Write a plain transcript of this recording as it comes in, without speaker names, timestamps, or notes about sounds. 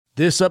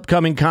This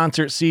upcoming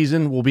concert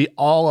season will be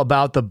all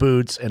about the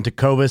boots, and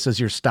Tecovas is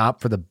your stop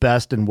for the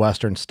best in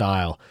Western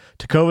style.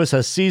 Tecovas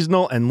has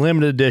seasonal and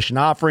limited edition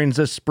offerings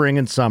this spring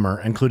and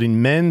summer,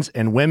 including men's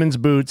and women's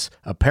boots,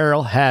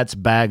 apparel, hats,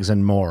 bags,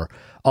 and more.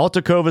 All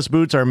Tecovas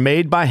boots are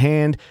made by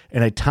hand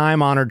in a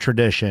time-honored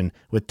tradition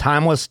with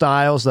timeless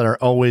styles that are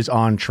always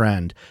on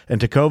trend. And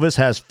Tecovas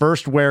has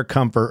first wear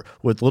comfort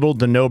with little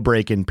to no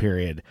break-in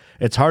period.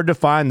 It's hard to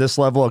find this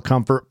level of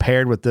comfort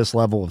paired with this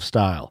level of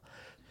style.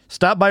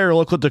 Stop by your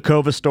local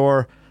Tecovas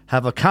store,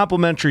 have a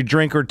complimentary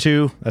drink or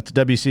two, that's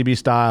WCB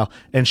style,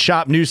 and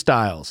shop new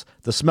styles.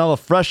 The smell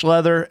of fresh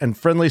leather and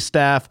friendly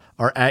staff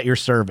are at your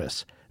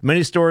service.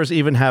 Many stores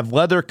even have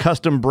leather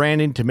custom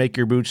branding to make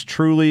your boots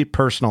truly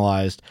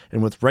personalized.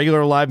 And with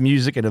regular live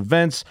music and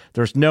events,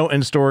 there's no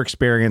in-store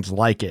experience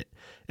like it.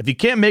 If you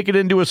can't make it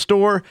into a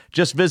store,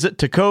 just visit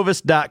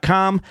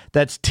tecovas.com.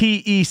 That's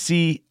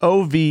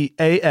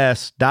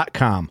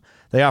TECOVAS.com.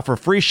 They offer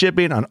free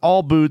shipping on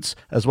all boots,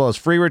 as well as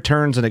free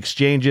returns and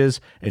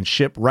exchanges, and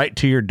ship right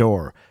to your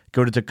door.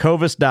 Go to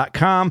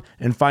tecovas.com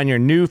and find your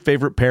new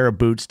favorite pair of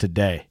boots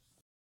today.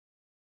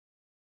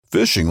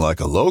 Fishing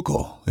like a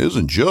local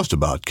isn't just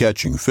about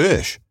catching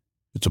fish.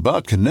 It's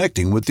about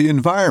connecting with the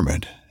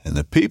environment and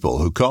the people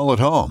who call it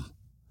home.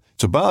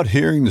 It's about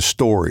hearing the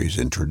stories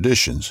and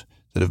traditions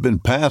that have been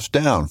passed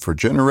down for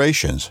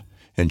generations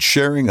and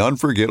sharing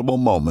unforgettable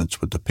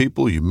moments with the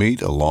people you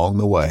meet along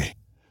the way.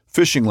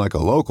 Fishing like a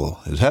local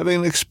is having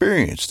an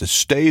experience that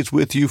stays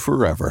with you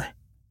forever.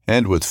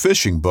 And with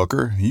Fishing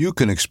Booker, you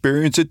can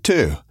experience it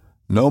too,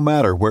 no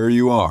matter where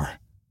you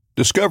are.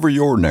 Discover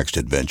your next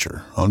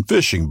adventure on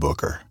Fishing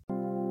Booker.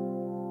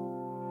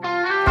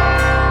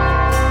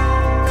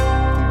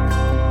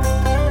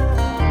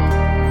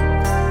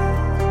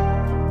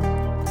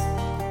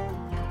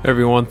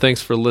 Everyone,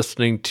 thanks for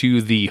listening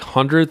to the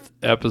 100th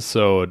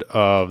episode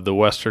of the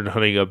Western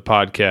Hunting Hub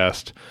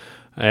podcast.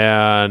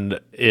 And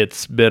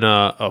it's been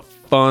a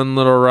fun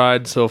little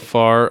ride so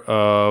far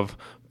of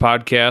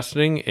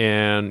podcasting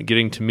and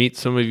getting to meet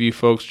some of you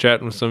folks,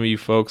 chatting with some of you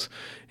folks,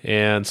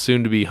 and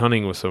soon to be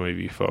hunting with some of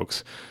you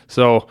folks.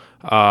 So,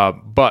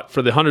 but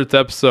for the 100th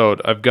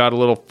episode, I've got a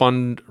little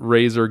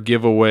fundraiser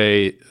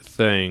giveaway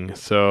thing.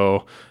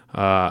 So,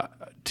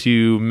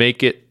 to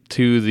make it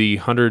to the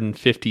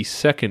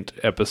 152nd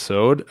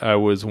episode, I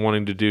was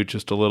wanting to do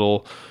just a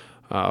little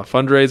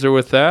fundraiser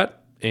with that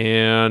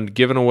and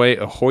giving away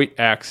a Hoyt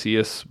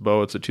Axius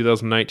bow. It's a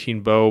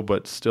 2019 bow,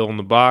 but still in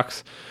the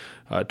box.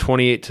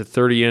 28 to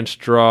 30 inch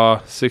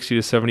draw, 60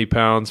 to 70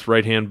 pounds,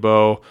 right hand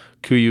bow,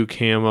 Kuiu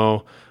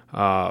camo.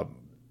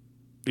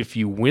 If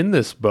you win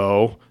this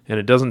bow and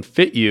it doesn't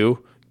fit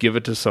you, give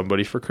it to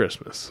somebody for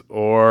Christmas,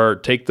 or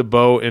take the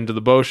bow into the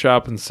bow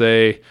shop and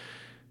say,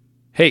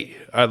 hey,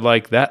 I'd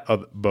like that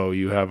bow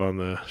you have on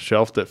the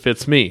shelf that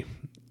fits me.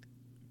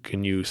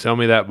 Can you sell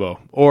me that bow?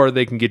 Or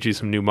they can get you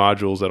some new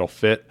modules that'll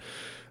fit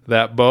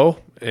that bow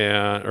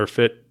or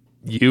fit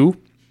you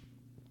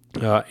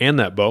and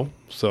that bow.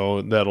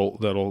 So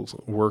that'll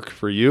work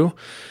for you.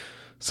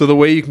 So the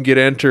way you can get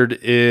entered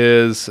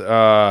is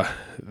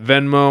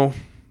Venmo,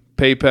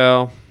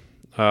 PayPal.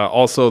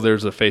 Also,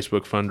 there's a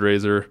Facebook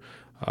fundraiser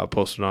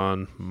posted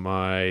on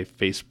my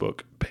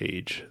Facebook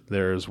page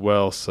there as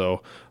well.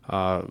 So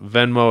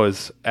Venmo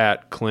is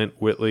at Clint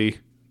Whitley.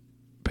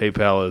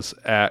 PayPal is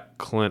at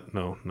Clint.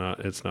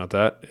 It's not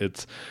that.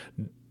 It's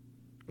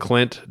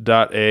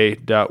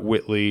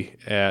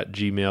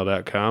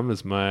clint.a.whitley@gmail.com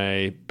is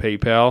my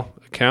PayPal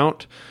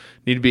account.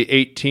 Need to be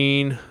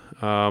 18.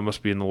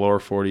 Must be in the lower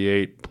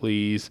 48,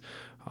 please.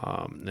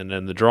 And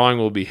then the drawing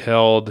will be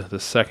held the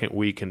second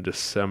week in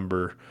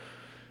December.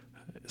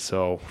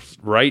 So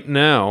right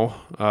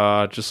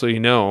now, just so you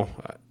know,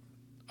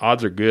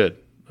 odds are good.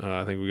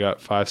 I think we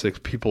got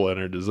 5-6 people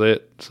entered is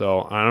it.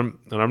 So I'm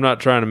not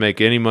trying to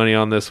make any money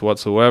on this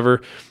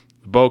whatsoever.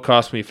 The bow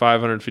cost me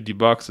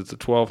 $550. It's a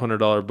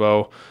 $1,200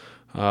 bow.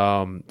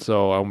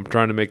 So I'm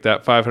trying to make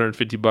that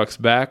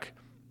 $550 back,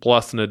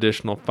 plus an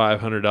additional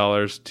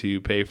 $500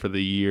 to pay for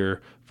the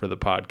year for the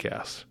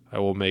podcast. I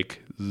will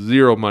make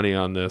zero money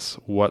on this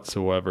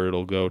whatsoever.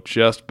 It'll go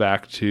just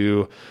back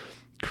to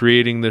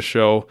creating the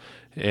show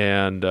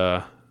and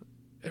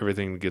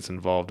everything that gets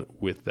involved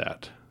with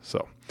that.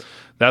 So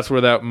that's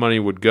where that money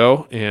would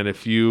go. And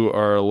if you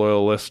are a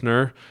loyal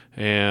listener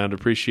and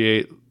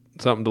appreciate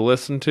something to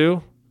listen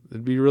to,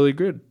 it'd be really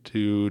good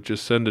to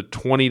just send a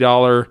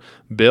 $20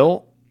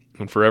 bill.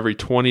 And for every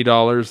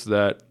 $20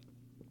 that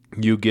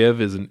you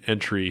give is an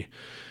entry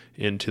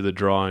into the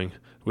drawing.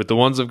 With the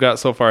ones I've got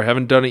so far, I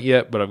haven't done it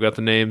yet, but I've got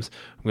the names.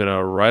 I'm going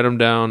to write them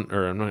down,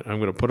 or I'm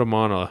going to put them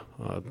on a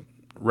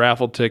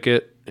raffle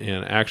ticket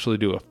and actually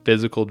do a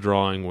physical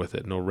drawing with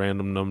it. No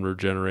random number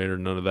generator,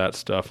 none of that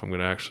stuff. I'm going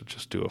to actually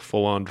just do a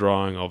full-on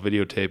drawing. I'll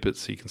videotape it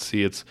so you can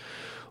see it's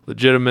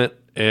legitimate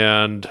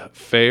and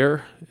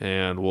fair,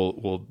 and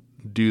we'll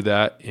do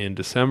that in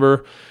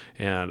December,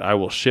 and I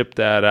will ship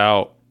that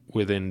out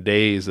within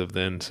days of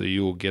then, so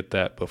you will get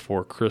that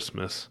before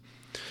Christmas.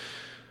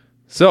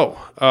 So,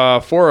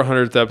 for our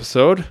 100th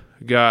episode,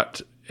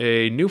 got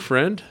a new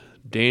friend,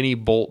 Danny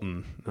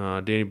Bolton.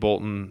 Danny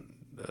Bolton,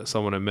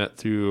 someone I met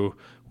through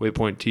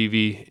Waypoint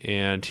TV,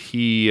 and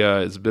he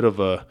is a bit of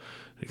an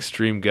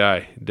extreme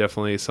guy.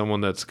 Definitely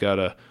someone that's got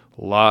a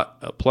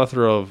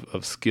plethora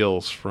of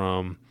skills,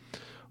 from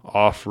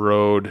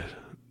off-road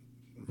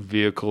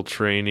vehicle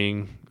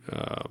training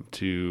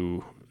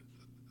to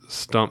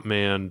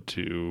stuntman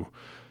to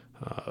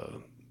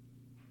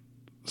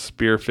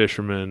spear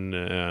fisherman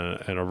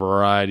and a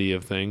variety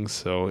of things.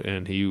 So,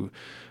 and he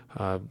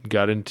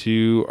got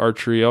into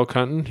archery elk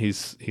hunting.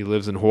 He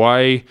lives in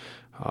Hawaii.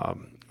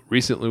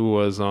 Recently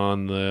was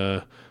on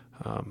the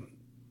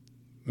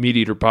Meat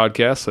Eater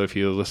podcast. So if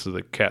you listen to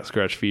the Cat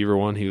Scratch Fever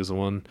one, he was the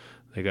one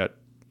that got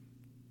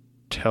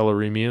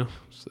tularemia.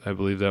 I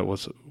believe that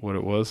was what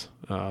it was.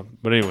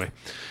 But anyway,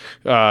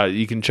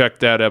 you can check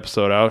that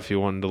episode out if you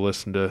wanted to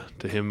listen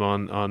to him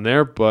on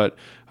there. But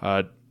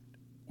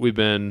we've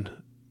been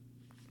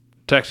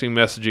texting,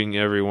 messaging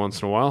every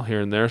once in a while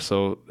here and there.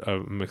 So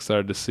I'm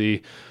excited to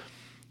see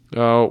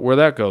where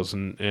that goes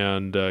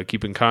and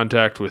keep in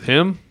contact with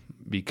him,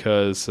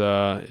 because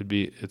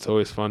it's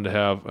always fun to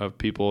have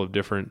people of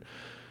different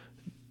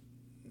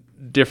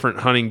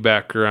hunting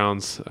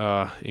backgrounds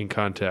in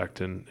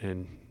contact,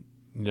 and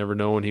you never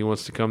know when he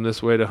wants to come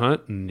this way to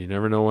hunt, and you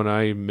never know when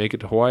I make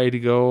it to Hawaii to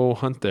go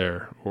hunt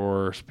there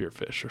or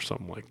spearfish or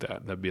something like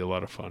that. That'd be a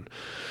lot of fun.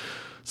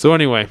 So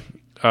anyway,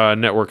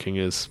 networking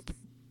is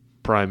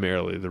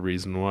primarily the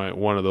reason why,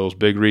 one of those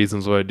big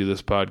reasons why I do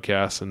this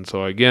podcast. And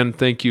so again,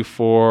 thank you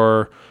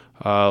for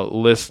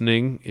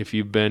listening. If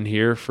you've been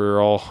here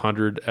for all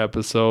 100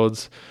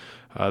 episodes,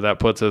 that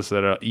puts us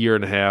at a year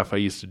and a half. I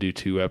used to do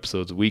 2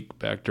 episodes a week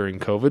back during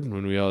COVID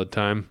when we all had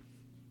time.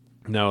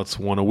 Now it's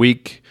 1 a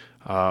week.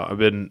 I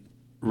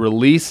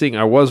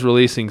was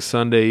releasing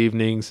Sunday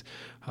evenings.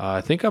 I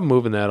think I'm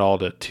moving that all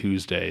to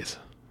Tuesdays.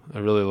 I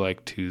really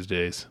like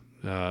Tuesdays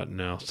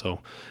now.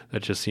 So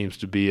that just seems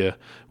to be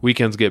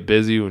weekends get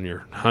busy when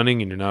you're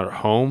hunting and you're not at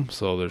home.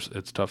 So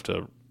it's tough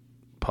to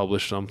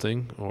publish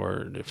something,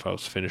 or if I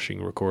was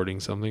finishing recording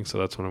something. So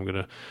that's what I'm going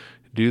to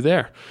do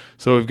there.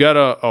 So we've got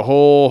a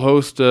whole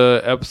host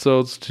of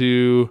episodes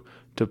to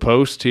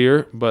post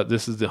here, but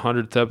this is the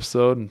 100th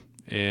episode,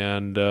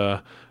 and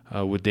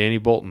with Danny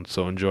Bolton.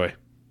 So enjoy.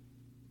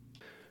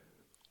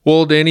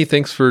 Well, Danny,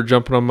 thanks for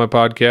jumping on my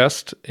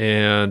podcast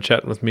and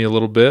chatting with me a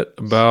little bit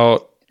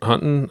about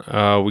hunting.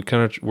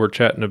 We're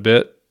chatting a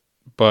bit,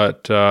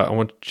 but I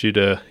want you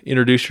to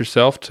introduce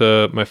yourself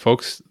to my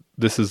folks.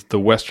 This is the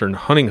Western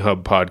Hunting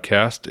Hub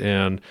podcast,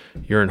 and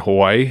you're in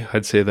Hawaii.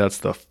 I'd say that's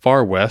the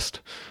far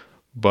west,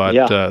 but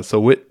yeah.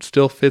 So it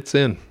still fits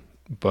in.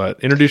 But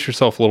introduce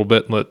yourself a little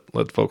bit and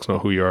let folks know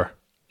who you are.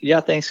 Yeah,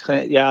 thanks,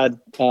 Clint. Yeah,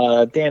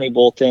 Danny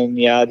Bolton.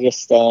 Yeah,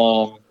 just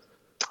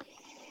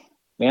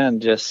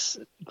just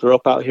grew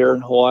up out here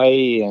in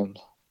Hawaii and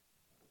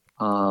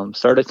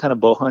started kind of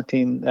bow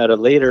hunting at a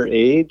later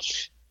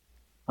age.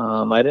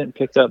 I didn't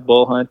pick up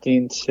bow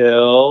hunting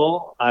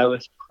till I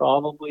was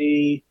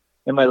probably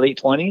in my late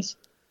 20s,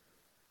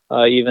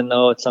 even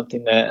though it's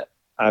something that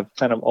I've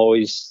kind of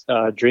always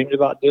dreamed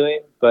about doing.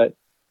 But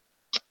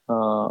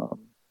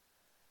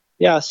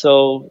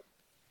so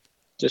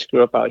just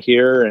grew up out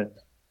here and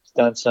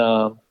done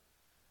some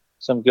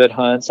good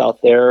hunts out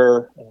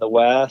there in the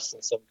west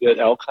and some good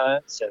elk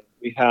hunts, and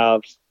we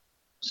have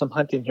some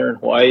hunting here in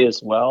Hawaii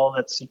as well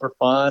that's super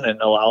fun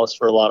and allows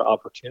for a lot of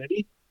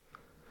opportunity.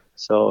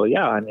 So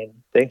yeah, I mean,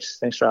 thanks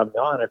for having me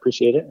on. I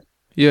appreciate it.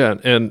 Yeah,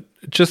 and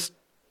just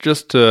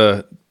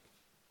to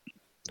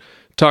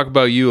talk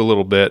about you a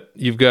little bit,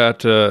 you've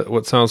got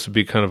what sounds to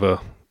be kind of a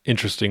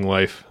interesting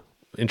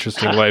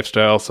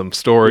lifestyle, some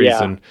stories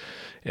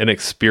and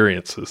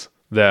experiences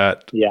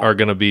that are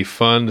going to be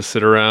fun to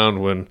sit around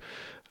when,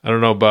 I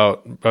don't know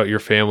about your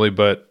family,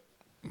 but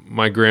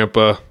my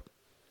grandpa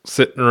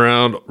sitting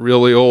around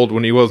really old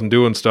when he wasn't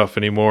doing stuff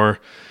anymore.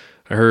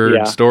 I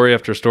heard story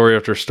after story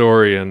after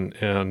story,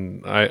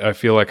 and I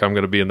feel like I'm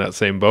going to be in that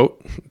same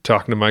boat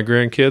talking to my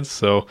grandkids.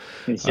 So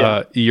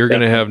you're going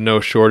to have no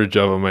shortage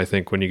of them, I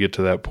think, when you get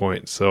to that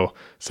point. So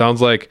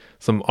sounds like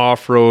some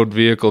off-road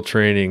vehicle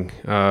training.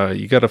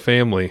 You got a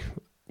family,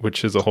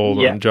 which is a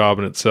whole job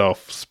in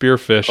itself.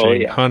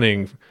 Spearfishing,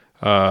 hunting,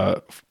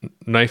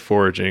 knife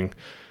foraging,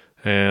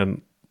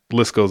 and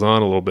list goes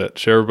on a little bit.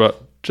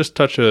 Just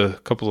touch a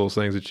couple of those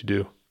things that you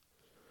do.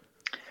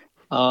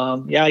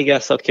 I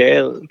guess,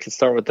 okay, we can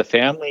start with the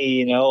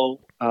family,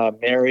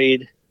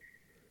 married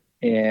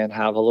and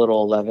have a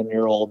little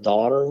 11-year-old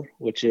daughter,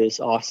 which is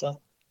awesome.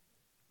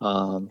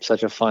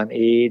 Such a fun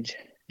age.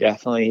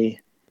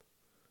 Definitely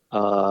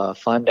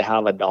fun to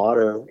have a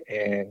daughter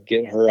and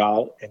get her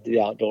out into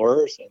the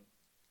outdoors. And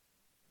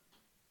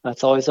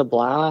that's always a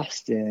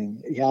blast.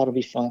 And it'll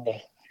be fun to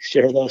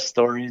share those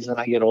stories when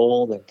I get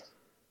old, and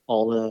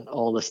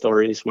all the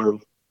stories where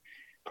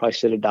probably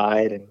should have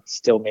died and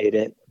still made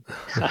it.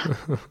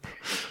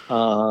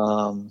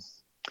 And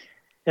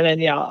then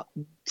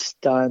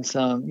just done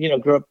some,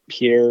 grew up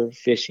here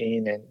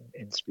fishing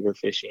and spear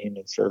fishing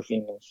and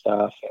surfing and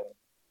stuff, and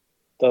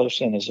the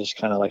ocean is just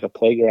kind of like a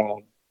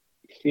playground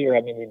fear.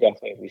 I mean, you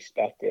definitely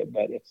respect it,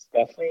 but it's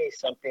definitely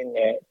something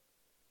that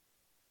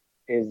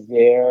is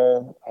there,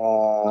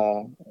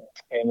 and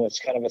was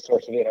kind of a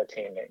source of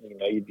entertainment.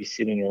 You'd be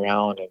sitting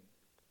around and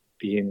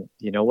being,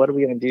 what are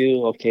we going to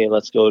do? Okay,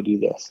 let's go do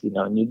this.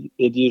 And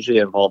it usually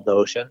involved the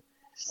ocean.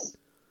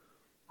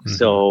 Mm-hmm.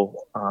 So,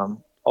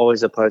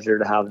 always a pleasure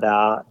to have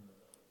that.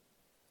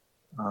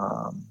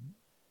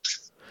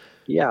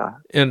 Yeah.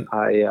 And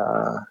I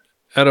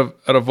out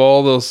of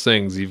all those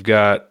things, you've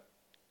got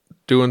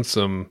doing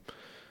some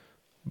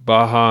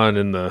Baja and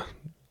in the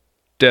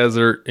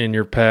desert in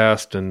your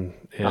past, and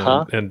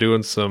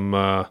doing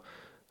some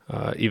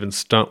even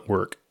stunt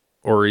work,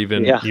 or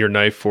even your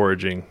knife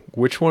foraging.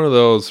 Which one of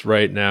those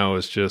right now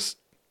is just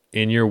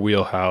in your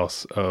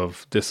wheelhouse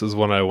of this is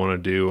what I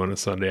want to do on a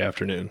Sunday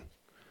afternoon?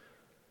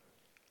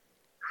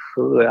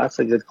 Ooh, that's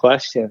a good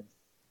question.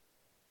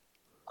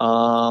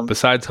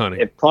 Besides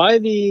hunting, it'd probably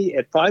be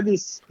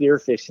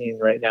spearfishing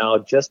right now,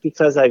 just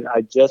because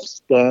I just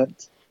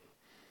spent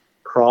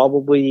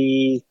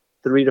probably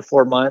 3 to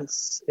 4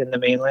 months in the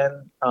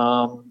mainland.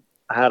 I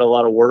had a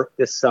lot of work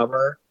this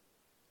summer,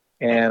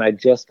 and I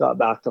just got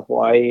back to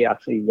Hawaii.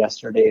 Actually,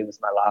 yesterday was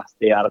my last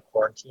day out of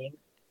quarantine.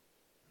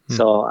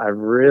 So I've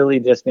really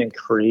just been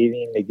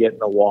craving to get in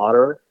the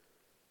water.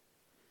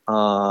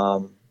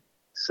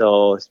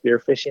 So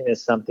spearfishing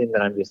is something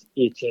that I'm just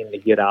itching to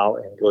get out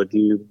and go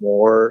do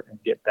more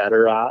and get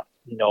better at.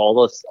 All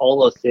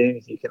those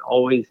things you can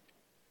always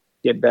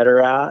get better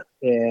at,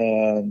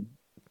 and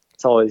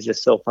it's always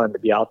just so fun to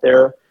be out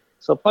there.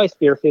 So probably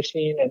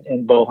spearfishing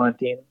and bow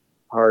hunting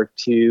are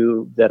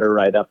two that are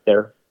right up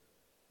there.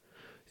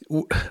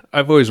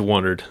 I've always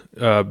wondered,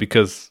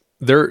 because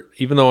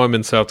even though I'm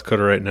in South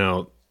Dakota right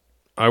now,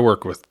 I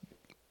work with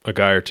a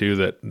guy or two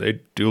that they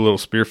do a little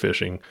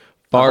spearfishing,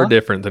 far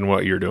different than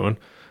what you're doing,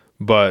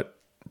 but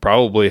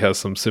probably has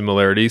some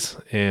similarities,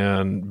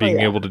 and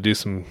being able to do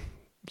some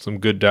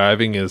good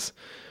diving is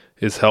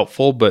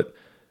helpful. But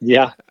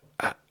yeah,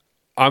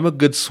 I'm a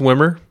good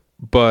swimmer,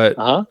 but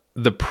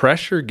the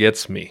pressure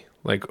gets me.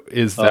 Like,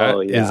 is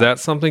that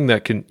something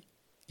that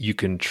you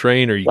can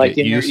train, or you get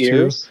used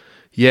to?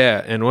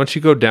 Yeah. And once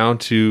you go down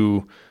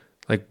to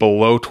like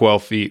below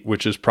 12 feet,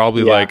 which is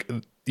probably like,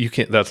 you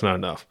can't, that's not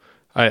enough.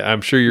 I'm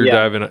sure you're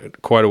diving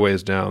quite a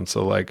ways down.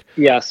 So like,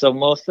 so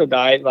most of the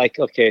dive, like,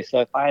 okay, so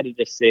if I had to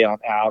just say on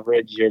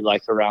average, you're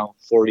like around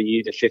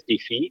 40 to 50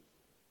 feet.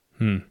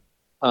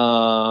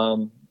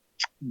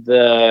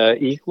 The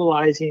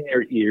equalizing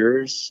your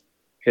ears,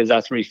 because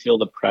that's where you feel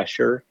the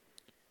pressure,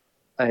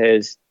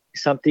 is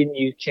something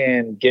you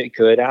can get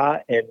good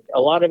at. And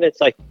a lot of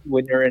it's like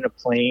when you're in a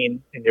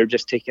plane and you're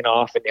just taking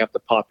off and you have to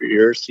pop your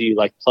ears. So you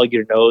like plug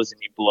your nose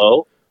and you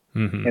blow,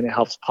 and it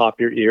helps pop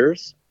your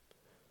ears.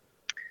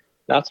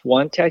 That's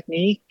one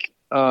technique.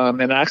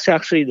 And that's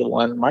actually the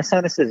one, my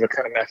sinuses are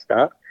kind of messed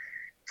up.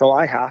 So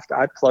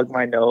I plug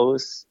my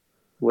nose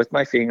with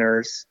my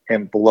fingers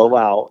and blow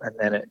out, and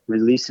then it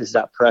releases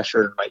that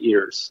pressure in my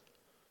ears.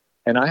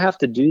 And I have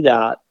to do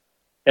that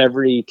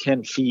every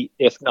 10 feet,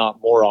 if not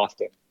more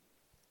often.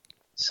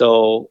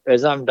 So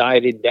as I'm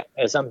diving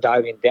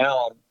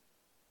down,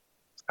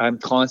 I'm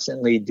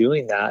constantly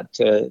doing that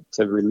to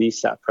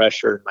release that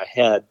pressure in my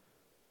head.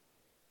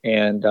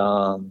 And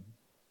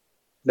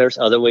there's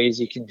other ways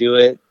you can do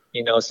it.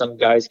 Some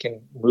guys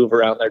can move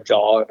around their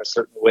jaw in a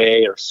certain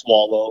way, or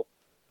swallow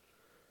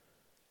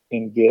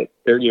and get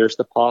their ears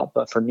to pop.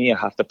 But for me, I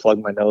have to plug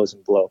my nose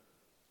and blow.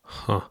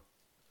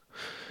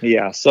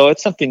 Yeah. So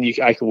it's something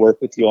I could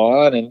work with you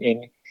on,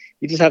 and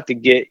you just have to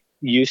get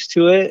used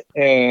to it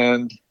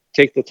and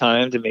take the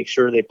time to make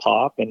sure they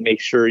pop, and make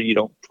sure you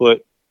don't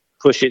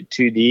push it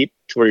too deep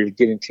to where you're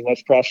getting too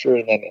much pressure,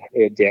 and then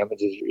it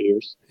damages your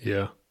ears.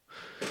 Yeah.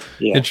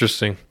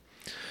 Interesting.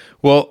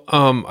 Well,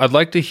 I'd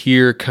like to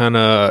hear kind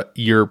of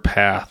your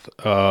path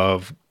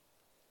of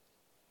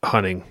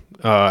hunting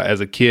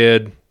as a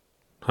kid,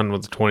 hunting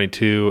with a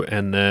 22,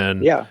 and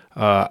then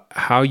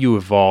how you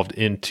evolved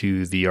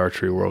into the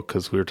archery world,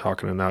 because we were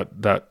talking, and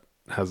that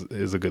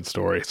is a good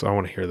story. So I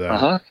want to hear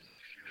that.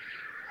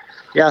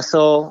 Yeah,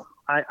 so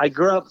I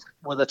grew up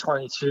with a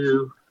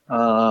 22.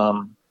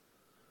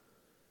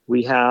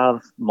 We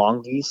have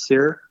mongoose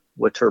here,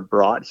 which are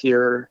brought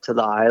here to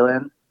the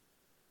island.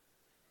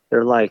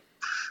 They're like,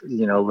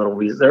 little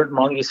weasels.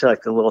 Mongoose are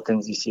like the little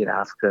things you see in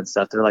Africa and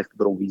stuff. They're like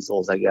little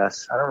weasels, I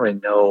guess. I don't really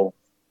know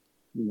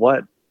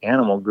what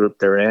animal group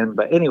they're in,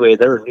 but anyway,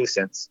 they're a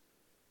nuisance.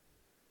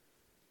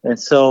 And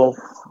so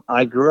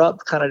I grew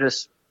up kind of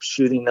just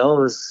shooting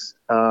those,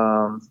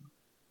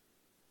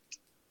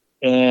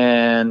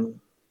 and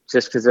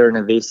just because they're an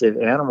invasive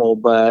animal,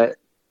 but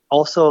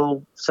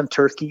also some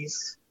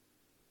turkeys.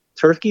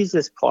 Turkeys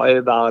is probably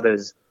about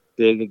as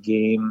big a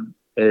game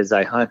as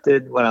I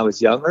hunted when I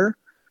was younger.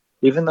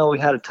 Even though we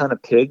had a ton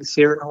of pigs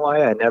here in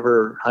Hawaii, I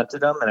never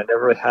hunted them, and I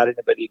never had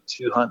anybody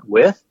to hunt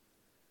with.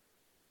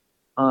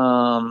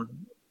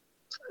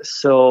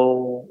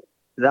 So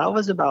that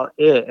was about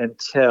it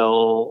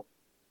until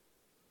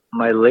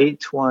my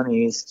late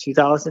 20s,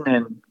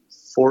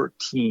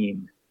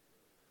 2014.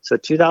 So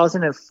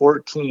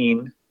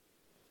 2014,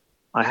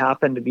 I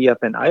happened to be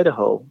up in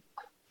Idaho,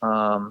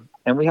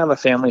 and we have a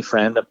family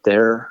friend up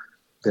there,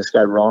 this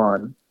guy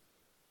Ron,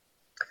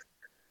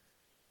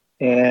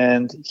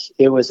 and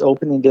it was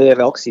opening day of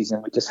elk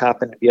season. We just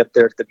happened to be up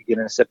there at the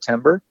beginning of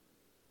September,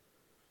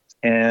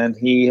 and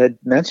he had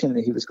mentioned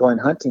that he was going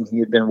hunting. He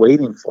had been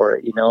waiting for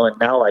it, and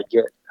now I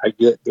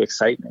get the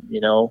excitement,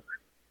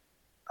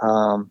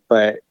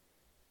 but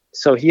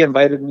so he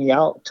invited me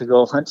out to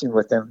go hunting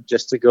with him,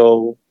 just to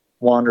go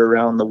wander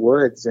around the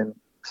woods, and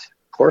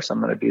of course I'm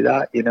going to do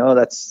that.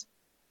 That's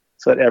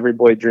what every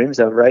boy dreams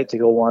of, right? To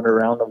go wander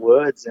around the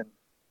woods. And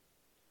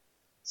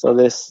so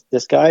this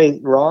guy,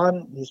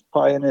 Ron, he's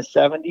probably in his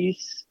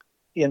 70s.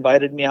 He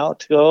invited me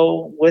out to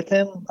go with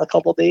him a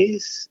couple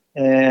days,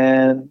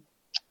 and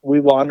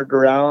we wandered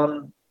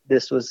around.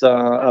 This was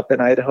up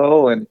in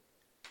Idaho, and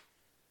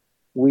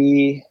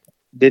we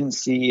didn't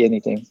see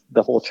anything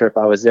the whole trip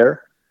I was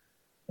there.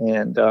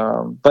 And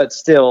but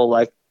still,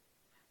 like,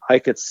 I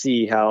could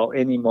see how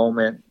any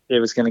moment it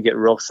was going to get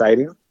real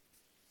exciting.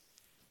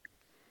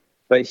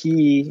 But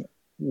he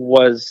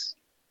was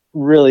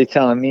really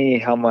telling me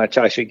how much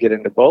I should get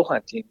into bow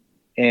hunting.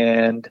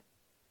 And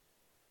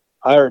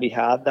I already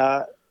had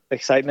that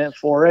excitement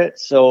for it.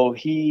 So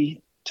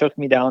he took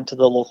me down to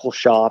the local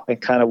shop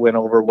and kind of went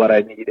over what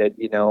I needed.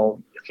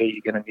 Okay,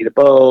 you're going to need a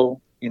bow.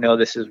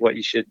 This is what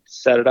you should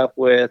set it up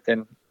with.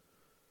 And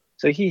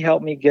so he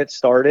helped me get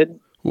started.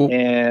 Well,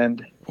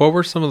 and what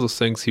were some of those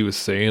things he was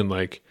saying,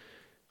 like,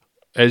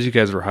 as you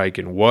guys were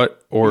hiking?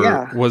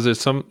 Was it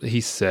something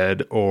he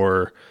said,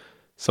 or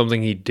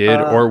something he did,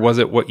 or was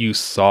it what you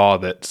saw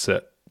that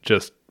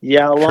just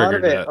a lot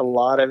of it that? a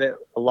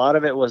lot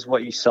of it was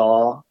what you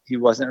saw. He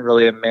wasn't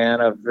really a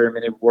man of very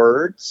many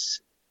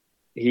words.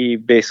 He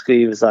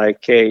basically was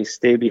like, "Hey,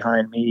 stay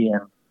behind me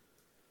and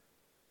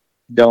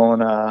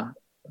don't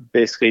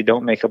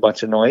make a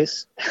bunch of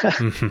noise."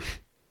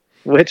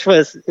 Which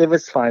was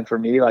fine for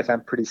me. Like,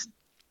 I'm pretty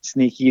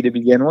sneaky to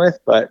begin with,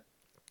 but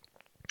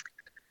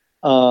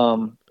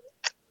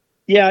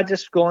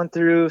just going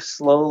through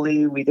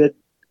slowly. We did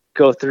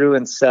go through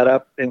and set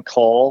up and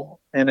call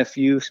in a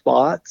few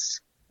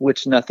spots,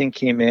 which nothing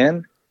came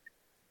in.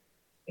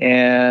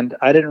 And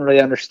I didn't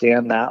really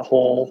understand that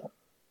whole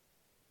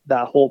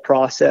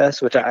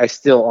process, which I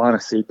still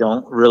honestly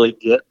don't really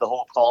get, the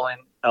whole calling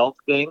elk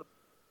thing.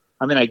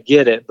 I mean, I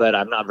get it, but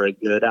I'm not very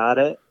good at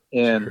it.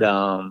 And,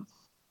 Sure.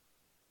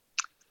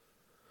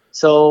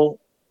 So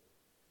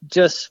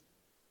just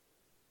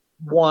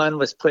one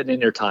was putting in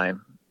your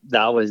time.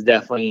 That was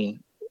definitely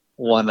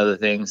one of the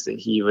things that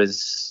he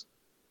was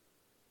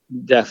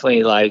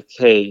definitely like,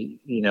 "Hey,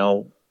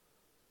 you're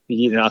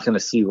not going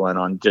to see one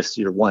on just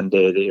your one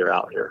day that you're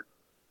out here.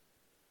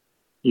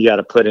 You got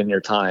to put in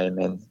your time.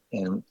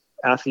 And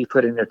after you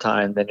put in your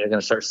time, then you're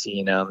going to start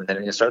seeing them, and then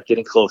you're going to start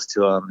getting close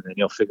to them, and then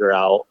you'll figure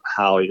out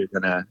how you're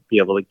going to be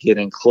able to get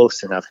in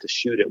close enough to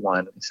shoot at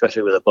one,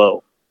 especially with a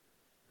bow."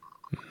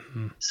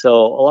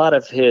 So a lot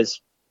of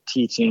his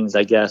teachings,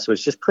 I guess,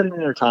 was just putting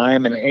in your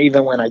time. And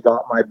even when I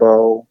got my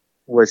bow,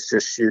 was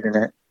just shooting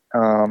it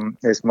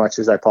as much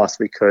as I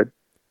possibly could,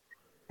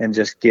 and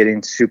just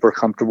getting super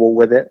comfortable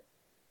with it.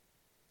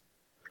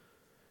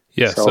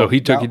 Yeah. So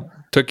he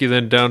took you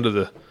then down to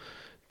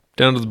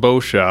the bow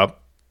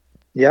shop.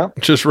 Yeah.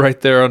 Just right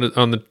there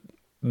on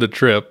the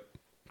trip.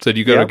 Said,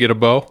 "You got to get a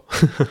bow."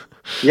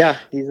 Yeah,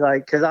 he's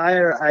like, because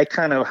I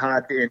kind of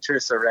had the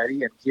interest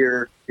already, and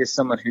here is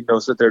someone who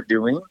knows what they're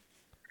doing.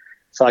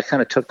 So I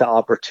kind of took the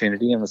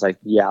opportunity and was like,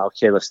 "Yeah,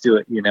 okay, let's do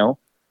it."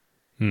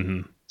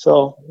 Mm-hmm.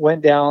 So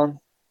went down,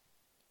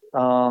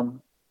 got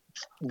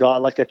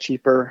like a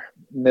cheaper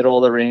middle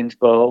of the range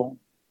bow.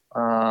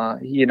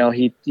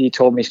 He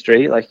told me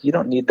straight, like, "You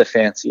don't need the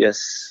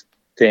fanciest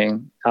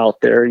thing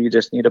out there. You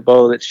just need a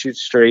bow that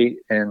shoots straight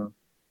and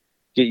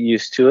get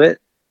used to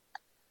it."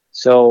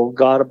 So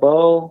got a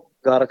bow,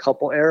 got a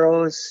couple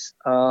arrows,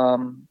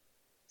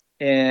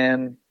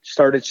 and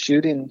started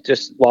shooting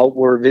just while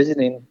we're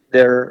visiting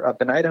there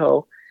up in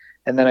Idaho.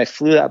 And then I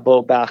flew that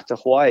bow back to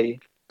Hawaii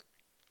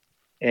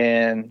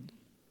and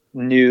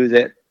knew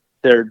that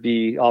there'd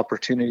be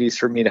opportunities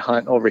for me to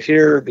hunt over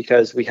here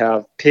because we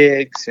have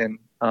pigs, and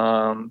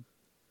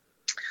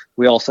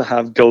we also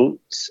have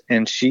goats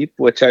and sheep,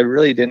 which I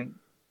really didn't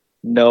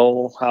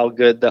know how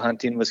good the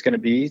hunting was going to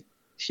be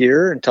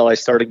here until I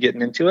started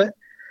getting into it.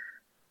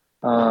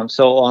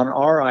 So on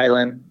our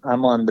island,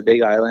 I'm on the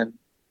Big Island,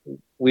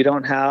 we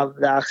don't have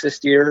the axis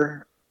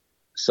deer,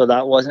 so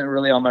that wasn't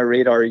really on my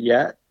radar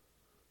yet.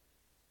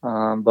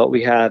 But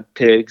we had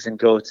pigs and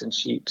goats and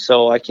sheep.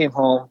 So I came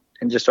home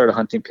and just started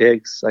hunting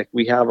pigs. Like,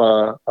 we have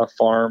a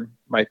farm.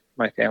 My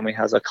family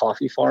has a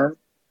coffee farm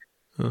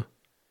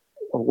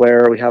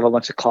where we have a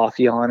bunch of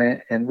coffee on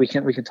it, and we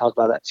can talk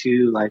about that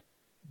too, like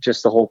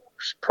just the whole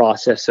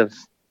process of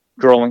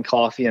growing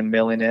coffee and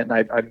milling it. And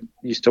I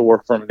used to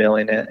work for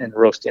milling it and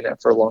roasting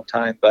it for a long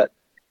time. But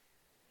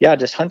yeah,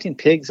 just hunting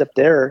pigs up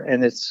there,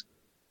 and it's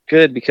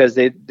good because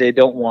they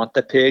don't want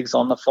the pigs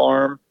on the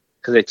farm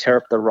because they tear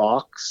up the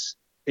rocks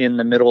in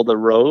the middle of the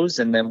rows,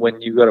 and then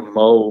when you go to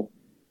mow,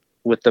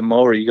 with the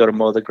mower, you go to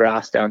mow the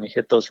grass down, you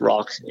hit those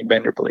rocks and you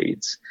bend your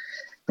blades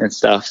and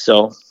stuff.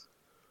 So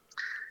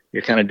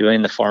you're kind of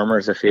doing the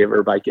farmers a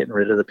favor by getting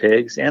rid of the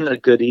pigs, and they're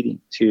good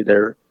eating too.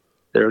 They're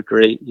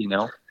great, you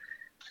know.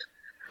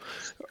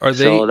 Are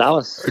they? So that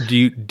was. Do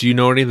you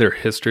know any of their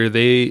history? Are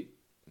they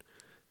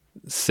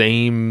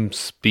same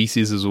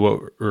species as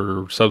what,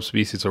 or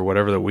subspecies or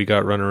whatever that we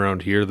got running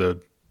around here?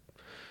 Whatever.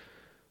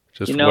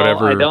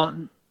 I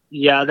don't.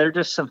 Yeah, they're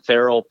just some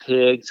feral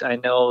pigs. I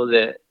know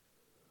that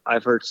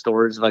I've heard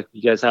stories like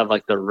you guys have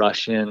like the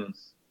Russian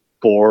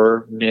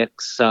boar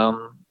mix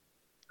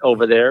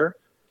over there.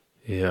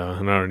 Yeah,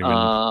 and I don't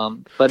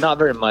even. But not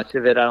very much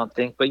of it, I don't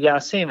think. But yeah,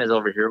 same as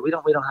over here. We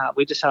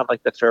just have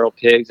like the feral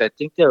pigs. I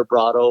think they were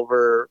brought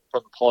over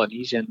from the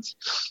Polynesians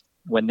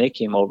when they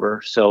came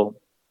over. So.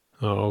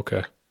 Oh,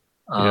 okay.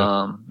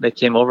 They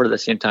came over at the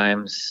same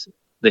times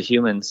the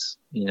humans,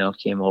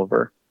 came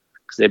over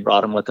because they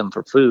brought them with them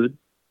for food.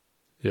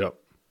 Yep.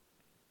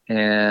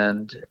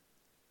 And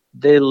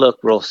they look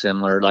real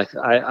similar. Like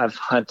I've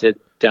hunted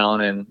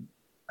down in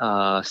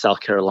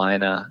South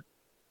Carolina,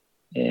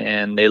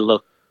 and they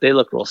look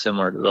real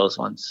similar to those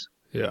ones.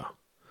 Yeah.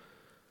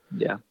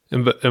 Yeah.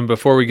 And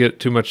before we get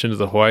too much into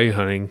the Hawaii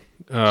hunting,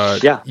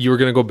 you were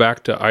going to go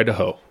back to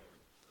Idaho.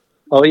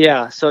 Oh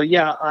yeah. So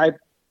yeah,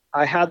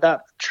 I had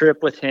that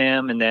trip with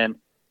him, and then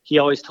he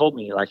always told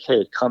me like,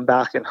 hey, come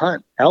back and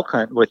elk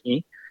hunt with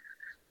me.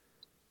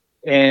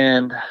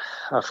 And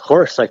of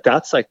course, like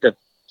that's like the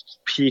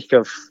peak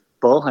of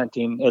bow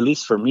hunting, at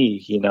least for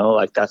me,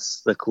 like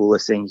that's the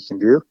coolest thing you can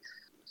do.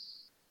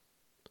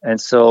 And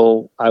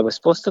so I was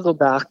supposed to go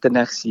back the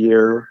next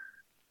year,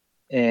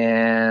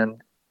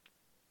 and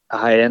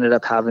I ended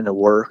up having to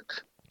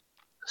work.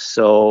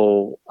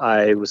 So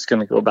I was going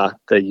to go back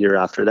the year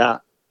after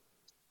that.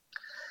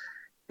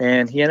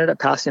 And he ended up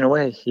passing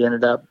away. He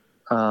ended up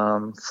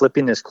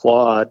flipping his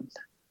quad.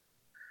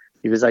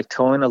 He was like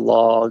towing a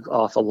log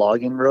off a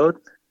logging road.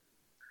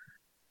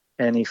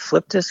 And he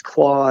flipped his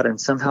quad and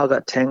somehow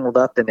got tangled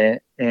up in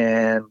it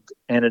and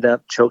ended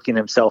up choking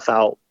himself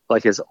out.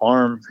 Like his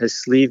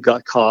sleeve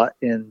got caught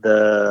in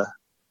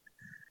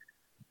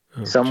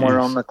somewhere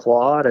on the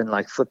quad and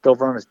like flipped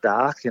over on his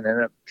back and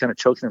ended up kind of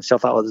choking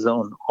himself out with his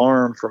own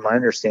arm, from my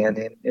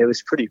understanding. It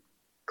was pretty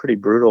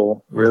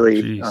brutal,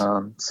 really.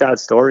 Sad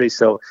story.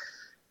 So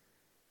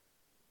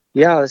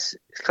yeah, it's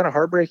kind of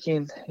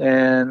heartbreaking.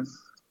 And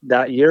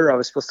that year I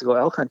was supposed to go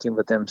elk hunting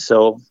with him,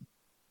 so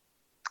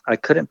I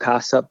couldn't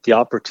pass up the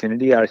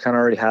opportunity. I kind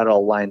of already had it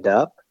all lined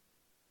up,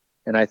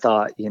 and I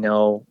thought,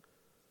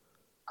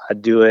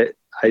 I'd do it.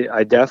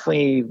 I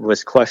definitely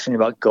was questioning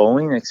about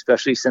going,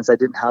 especially since I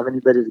didn't have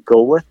anybody to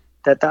go with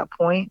at that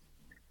point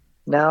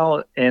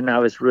now. And I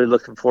was really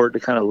looking forward to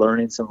kind of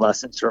learning some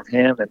lessons from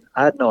him. And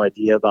I had no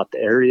idea about the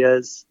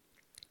areas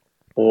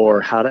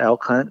or how to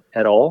elk hunt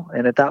at all.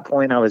 And at that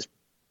point I was,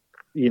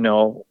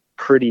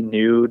 pretty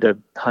new to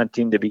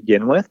hunting to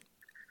begin with.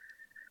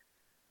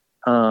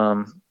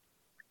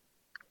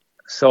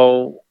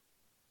 So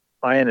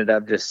I ended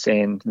up just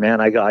saying, man,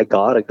 I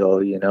gotta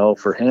go,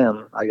 for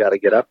him, I gotta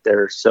get up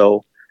there.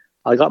 So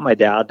I got my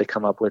dad to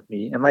come up with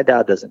me, and my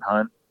dad doesn't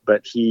hunt,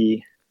 but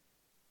he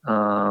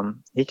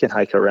can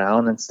hike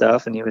around and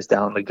stuff, and he was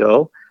down to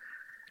go.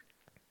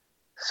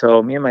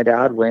 So me and my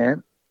dad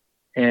went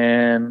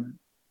and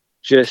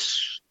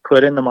just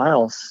put in the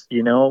miles.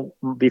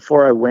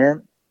 Before I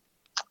went,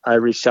 I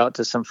reached out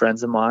to some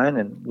friends of mine,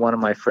 and one of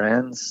my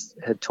friends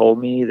had told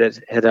me that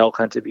had elk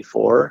hunted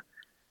before.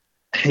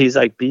 He's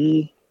like,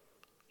 be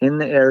in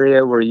the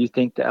area where you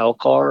think the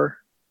elk are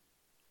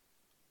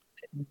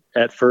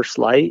at first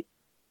light,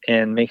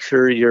 and make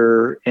sure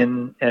you're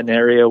in an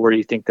area where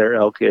you think their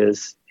elk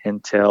is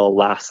until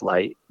last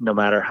light, no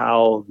matter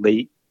how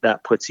late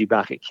that puts you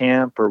back at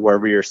camp or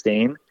wherever you're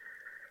staying.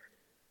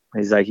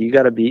 He's like, you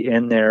got to be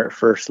in there at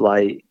first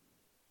light,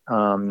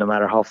 no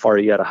matter how far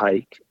you got to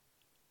hike.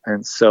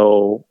 And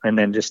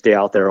then just stay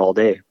out there all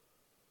day.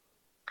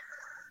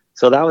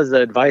 So that was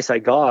the advice I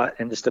got,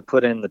 and just to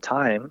put in the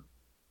time.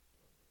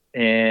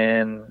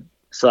 And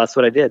so that's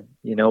what I did.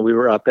 We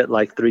were up at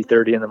like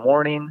 3:30 in the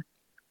morning.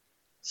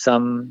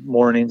 Some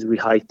mornings we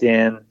hiked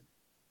in,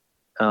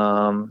 an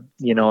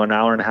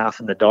hour and a half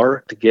in the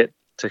dark to get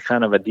to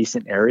kind of a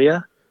decent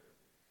area.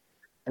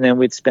 And then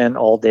we'd spend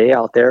all day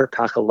out there,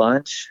 pack a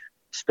lunch,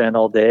 spend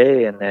all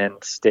day, and then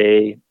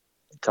stay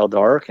till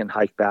dark and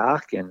hike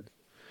back. And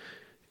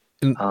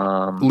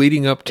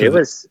leading up to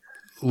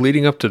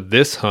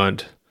this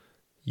hunt,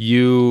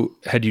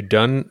 had you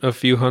done a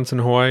few hunts in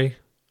Hawaii?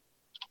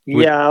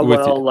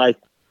 Like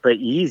the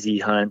easy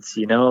hunts,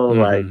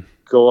 like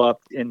go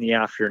up in the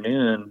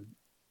afternoon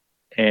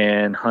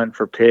and hunt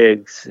for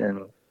pigs,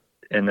 and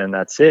then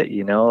that's it.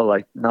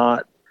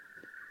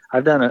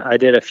 I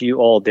did a few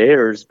all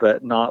dayers,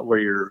 but not where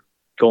you're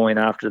going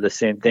after the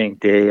same thing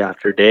day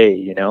after day.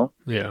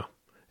 Yeah.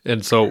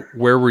 And so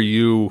where were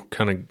you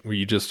were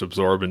you just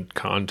absorbing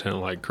content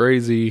like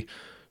crazy,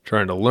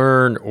 trying to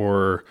learn,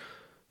 or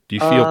do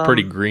you feel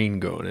pretty green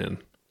going in?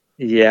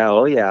 Yeah.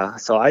 Oh yeah.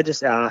 So I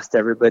just asked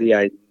everybody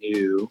I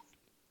knew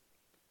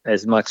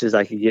as much as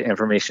I could get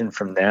information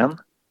from them.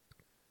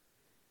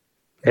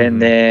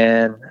 And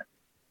then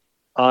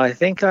I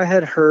think I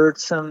had heard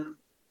some,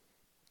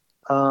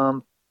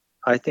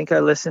 I think I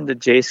listened to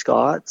Jay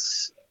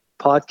Scott's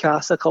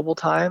podcast a couple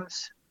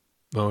times.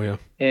 Oh yeah.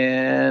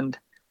 And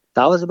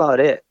that was about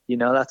it.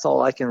 That's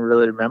all I can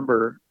really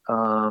remember.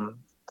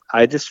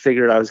 I just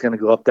figured I was going to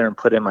go up there and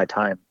put in my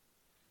time.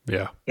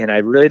 Yeah. And I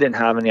really didn't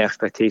have any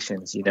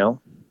expectations,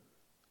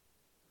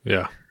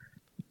 Yeah.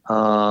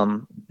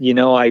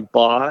 I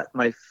bought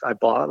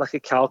like a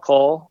cow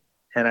call,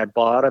 and I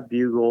bought a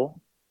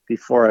bugle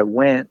before I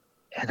went,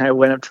 and I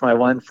went up to my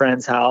one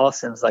friend's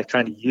house and was like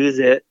trying to use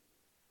it,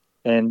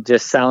 and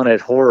just sounded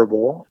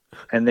horrible.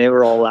 And they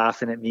were all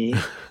laughing at me.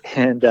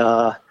 And,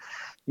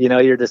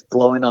 you're just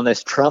blowing on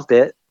this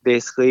trumpet,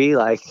 basically,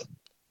 like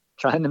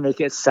trying to make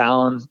it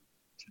sound,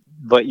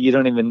 but you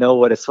don't even know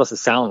what it's supposed to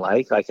sound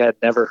like. Like, I'd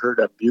never heard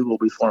a bugle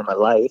before in my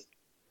life,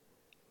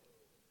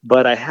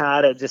 but I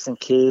had it just in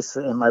case.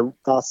 And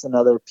that's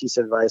another piece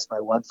of advice my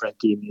one friend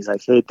gave me. He's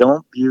like, hey,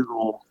 don't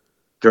bugle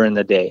during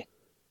the day.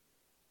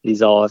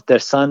 He's all, if the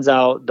sun's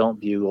out, don't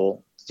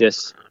bugle.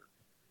 Just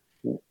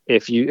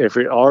if you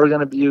are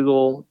going to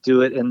bugle,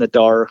 do it in the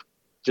dark,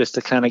 just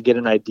to kind of get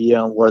an idea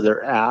on where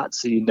they're at,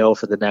 so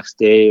for the next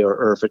day,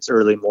 or if it's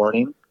early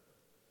morning.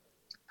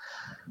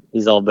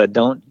 He's all, but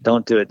don't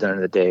do it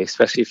during the day,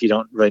 especially if you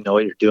don't really know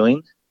what you're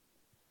doing.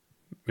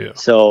 Yeah.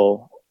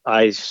 So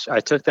I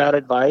took that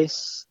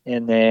advice,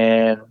 and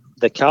then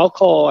the cow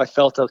call I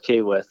felt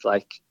okay with.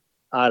 Like,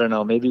 I don't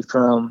know, maybe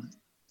from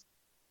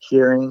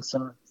hearing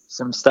some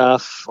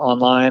stuff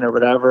online or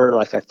whatever,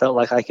 like I felt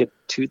like I could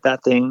toot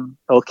that thing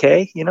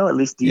okay, at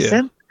least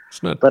decent. Yeah,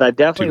 it's not, but I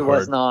definitely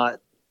was not.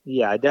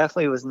 Yeah, I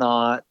definitely was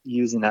not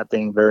using that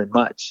thing very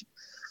much.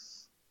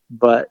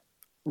 But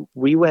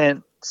we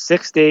went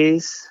 6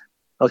 days.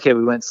 Okay,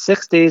 we went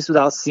 6 days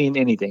without seeing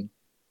anything.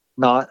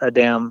 Not a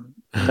damn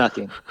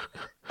nothing.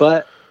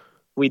 But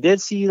we did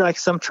see like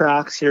some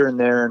tracks here and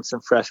there and some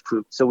fresh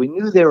poop. So we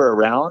knew they were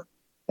around,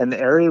 and the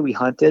area we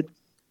hunted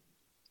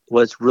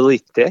was really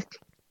thick.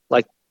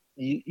 Like,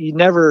 you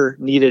never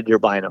needed your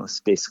binos,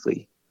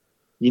 basically.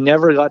 You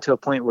never got to a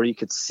point where you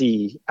could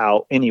see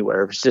out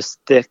anywhere. It was just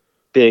thick,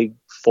 big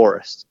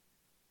forest.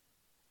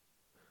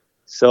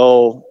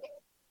 So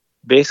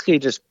basically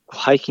just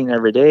hiking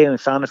every day, and we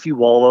found a few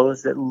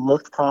wallows that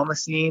looked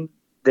promising,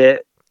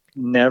 that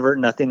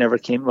nothing ever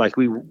came. Like,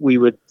 we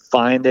would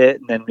find it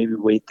and then maybe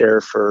wait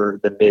there for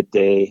the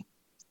midday,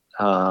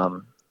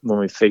 when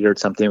we figured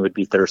something would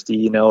be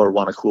thirsty, or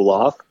want to cool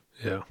off.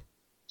 Yeah.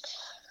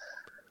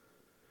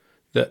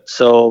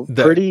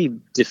 Pretty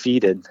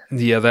defeated.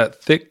 Yeah,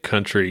 that thick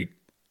country.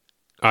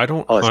 I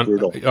don't hunt.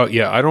 Oh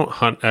yeah, I don't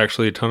hunt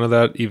actually a ton of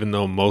that, even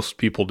though most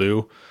people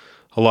do.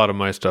 A lot of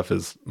my stuff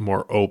is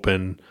more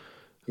open.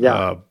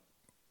 Yeah.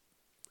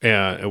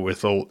 And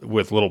with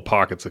little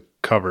pockets of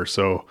cover.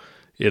 So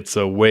it's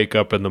a wake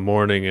up in the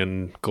morning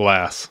and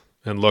glass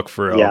and look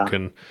for elk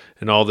and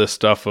all this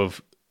stuff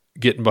of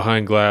getting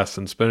behind glass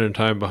and spending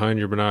time behind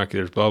your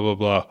binoculars, blah, blah,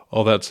 blah.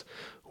 All that's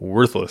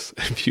worthless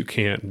if you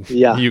can't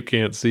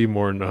see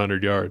more than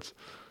 100 yards.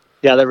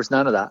 Yeah, there was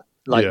none of that.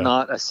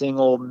 Not a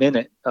single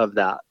minute of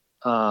that.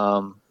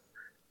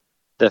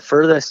 The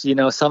furthest,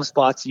 some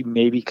spots you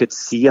maybe could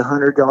see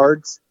 100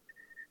 yards,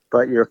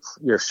 but your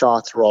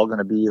shots were all going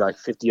to be like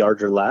 50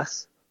 yards or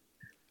less.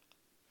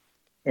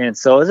 And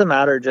so it was a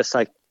matter of just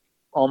like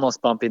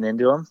almost bumping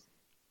into them.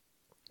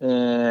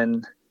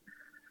 And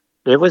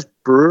it was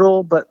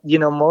brutal, but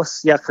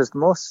because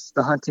most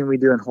the hunting we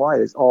do in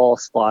Hawaii is all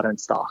spot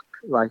and stock.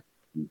 Like,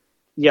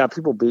 yeah,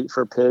 people beat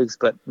for pigs,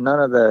 but none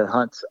of the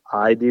hunts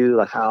I do,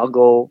 like, I'll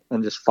go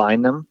and just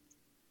find them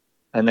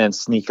and then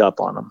sneak up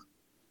on them.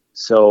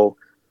 So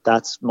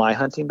that's my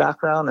hunting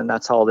background, and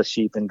that's how all the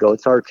sheep and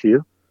goats are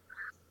too.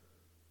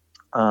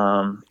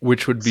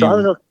 Which would be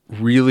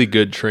really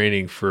good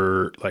training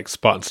for like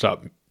spot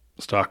and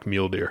stock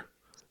mule deer,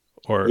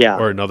 or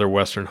another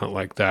Western hunt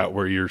like that,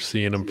 where you're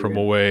seeing them from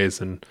a ways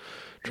and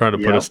trying to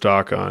put a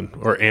stock on,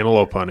 or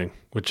antelope hunting,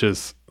 which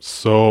is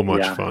so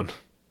much fun.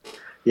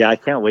 Yeah, I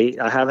can't wait.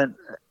 I haven't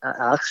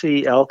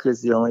actually. Elk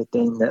is the only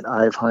thing that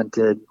I've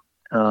hunted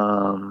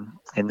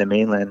in the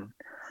mainland.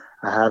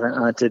 I haven't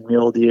hunted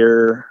mule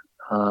deer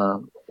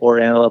or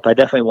antelope. I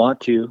definitely want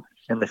to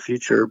in the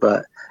future,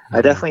 but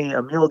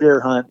a mule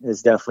deer hunt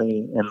is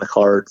definitely in the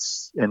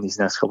cards in these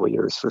next couple of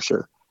years for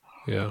sure.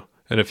 Yeah,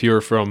 and if you were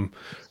from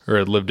or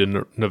had lived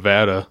in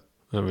Nevada,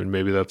 I mean,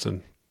 maybe that's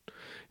an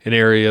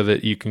area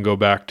that you can go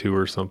back to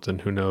or something.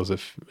 Who knows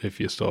if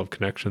you still have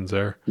connections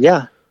there?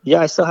 Yeah,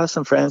 I still have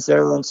some friends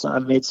there, and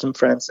I've made some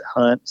friends that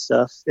hunt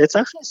stuff. It's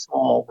actually a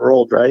small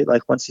world, right?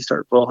 Like, once you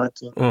start bow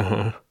hunting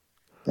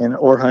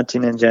or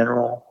hunting in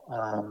general,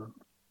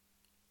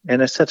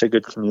 and it's such a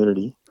good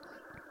community.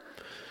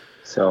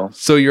 So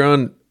you're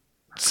on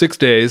 6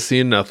 days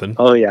seeing nothing.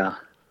 Oh yeah.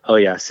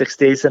 6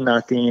 days of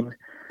nothing.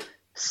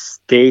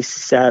 Day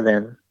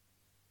 7,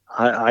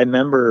 I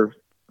remember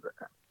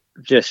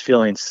just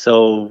feeling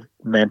so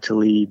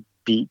mentally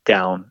beat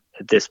down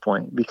at this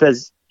point,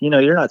 because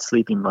you're not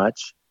sleeping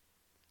much.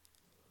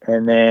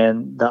 And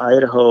then the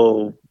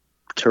Idaho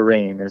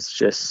terrain is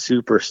just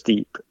super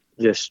steep,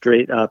 just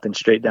straight up and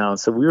straight down.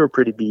 So we were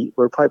pretty beat.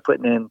 We're probably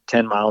putting in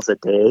 10 miles a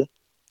day,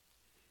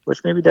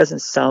 which maybe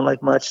doesn't sound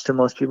like much to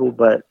most people,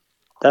 but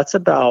that's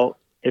about,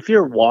 if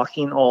you're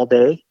walking all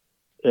day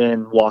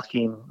and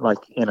walking like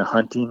in a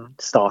hunting,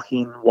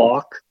 stalking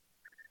walk,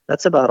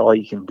 that's about all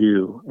you can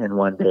do in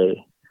one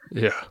day.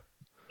 Yeah.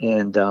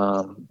 And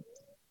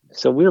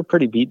so we were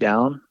pretty beat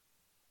down,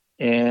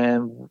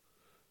 and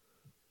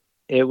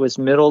it was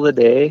middle of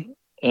the day,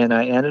 and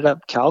I ended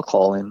up cow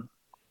calling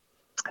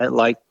at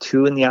like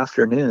 2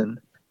 p.m.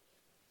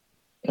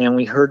 And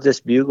we heard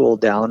this bugle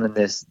down in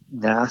this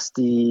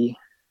nasty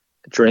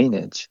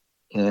drainage,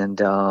 and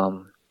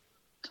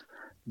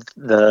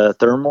the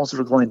thermals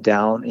were going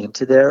down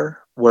into there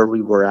where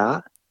we were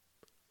at.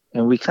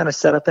 And we kind of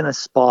set up in a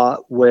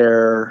spot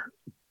where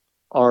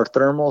our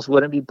thermals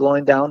wouldn't be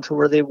blowing down to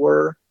where they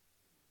were,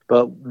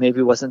 but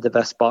maybe wasn't the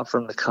best spot for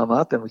them to come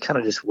up. And we kind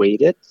of just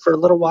waited for a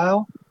little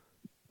while.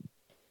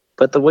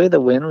 But the way the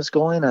wind was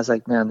going, I was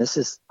like, man, this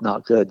is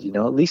not good. You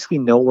know, at least we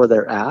know where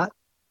they're at.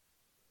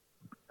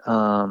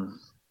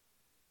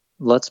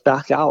 Let's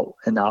back out,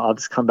 and I'll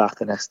just come back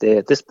the next day.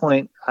 At this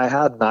point, I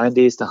had 9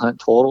 days to hunt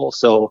total.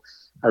 So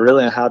I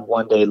really had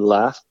 1 day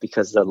left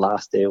because the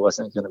last day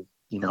wasn't going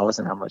to, I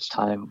wasn't have much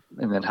time,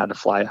 and then had to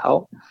fly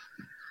out.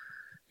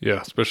 Yeah,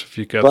 especially if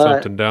you got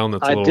something down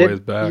that's a little ways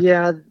back.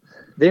 Yeah,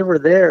 they were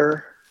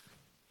there,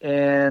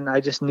 and I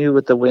just knew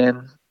with the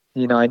wind,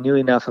 I knew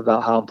enough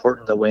about how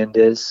important the wind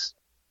is.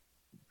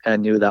 I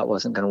knew that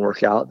wasn't going to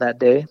work out that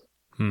day.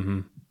 Mm-hmm.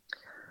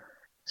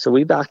 So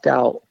we backed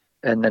out,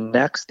 and the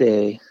next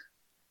day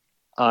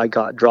I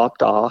got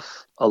dropped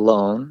off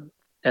alone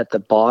at the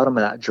bottom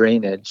of that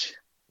drainage,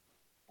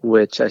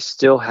 which I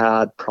still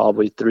had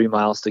probably 3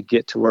 miles to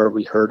get to where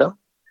we heard them.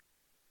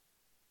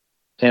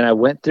 And I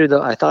went through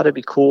I thought it'd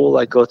be cool,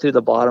 like go through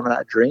the bottom of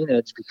that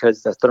drainage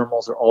because the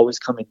thermals are always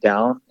coming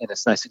down and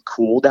it's nice and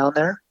cool down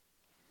there.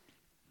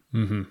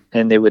 Mm-hmm.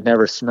 And they would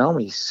never smell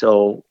me.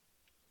 So,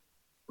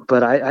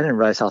 but I didn't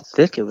realize how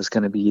thick it was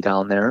going to be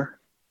down there,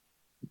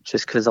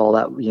 just because all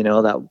that,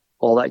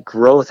 all that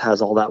growth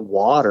has all that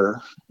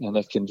water, and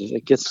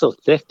it gets so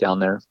thick down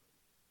there.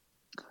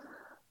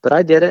 But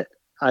I did it.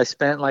 I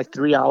spent like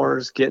 3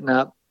 hours getting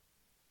up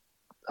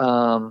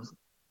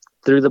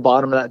through the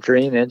bottom of that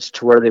drainage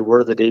to where they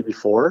were the day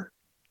before,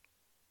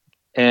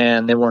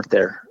 and they weren't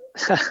there.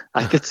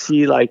 I could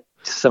see like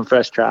some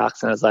fresh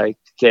tracks, and I was like,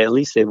 okay, at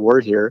least they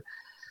were here.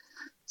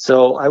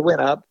 So I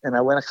went up, and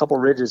I went a couple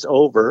ridges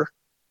over,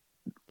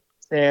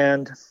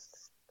 and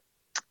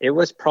it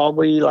was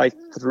probably like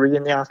 3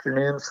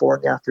 p.m, 4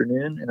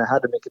 p.m, and I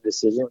had to make a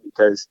decision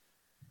because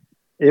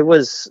it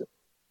was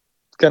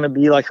going to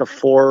be like a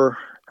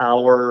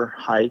 4-hour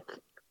hike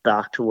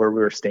back to where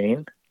we were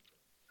staying,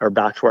 or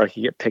back to where I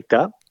could get picked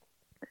up.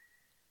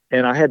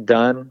 And I had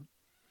done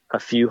a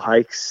few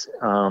hikes.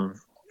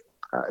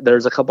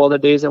 There's a couple other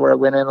days where I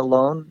went in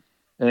alone,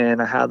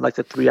 and I had like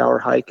a 3-hour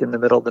hike in the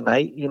middle of the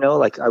night,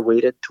 like I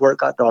waited to where it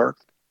got dark,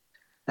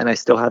 and I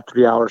still had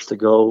 3 hours to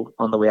go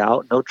on the way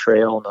out. No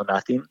trail, no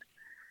nothing.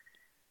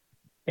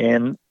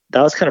 And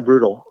that was kind of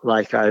brutal.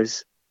 Like I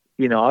was,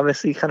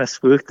 obviously kind of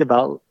spooked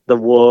about the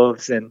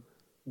wolves, and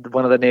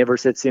one of the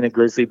neighbors had seen a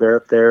grizzly bear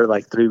up there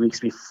like 3 weeks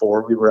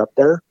before we were up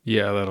there.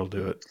 Yeah, that'll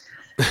do it.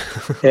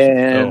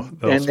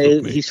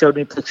 And he showed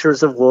me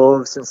pictures of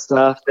wolves and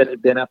stuff that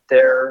had been up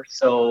there.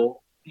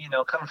 So,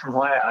 coming from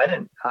Hawaii,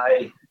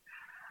 I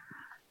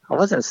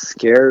wasn't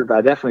scared, but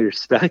I definitely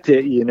respect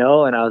it, and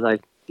I was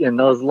like, in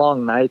those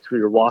long nights where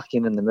you're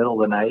walking in the middle of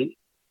the night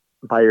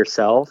by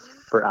yourself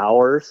for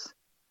hours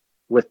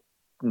with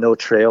no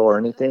trail or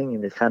anything,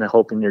 and you're kind of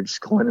hoping you're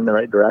just going in the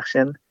right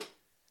direction.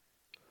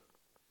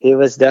 It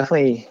was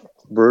definitely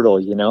brutal,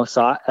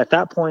 So at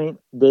that point,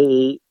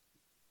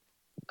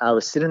 I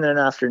was sitting there in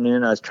the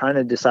afternoon. I was trying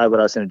to decide what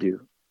I was going to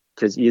do,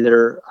 because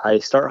either I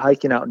start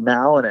hiking out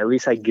now and at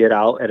least I get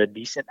out at a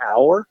decent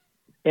hour,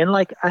 and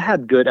like I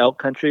had good elk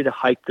country to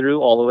hike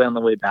through all the way on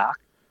the way back,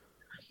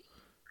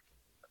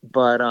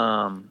 but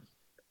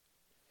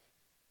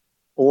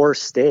or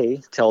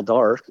stay till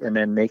dark and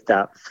then make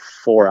that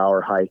 4-hour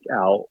hike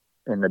out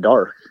in the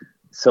dark.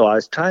 So I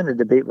was trying to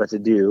debate what to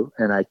do,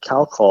 and I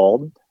cow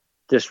called.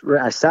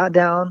 I sat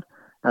down.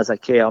 I was like,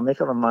 okay, I'll make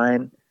up my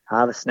mind.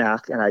 Have a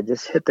snack, and I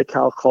just hit the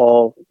cow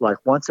call like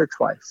once or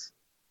twice.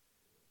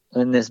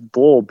 And this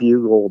bull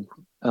bugled,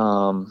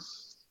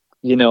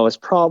 it's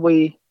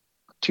probably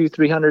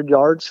 200-300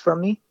 yards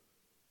from me.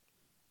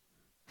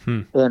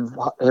 And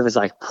it was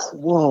like,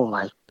 whoa,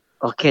 like,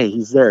 okay,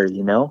 he's there,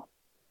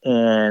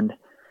 And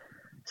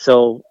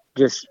so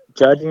just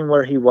judging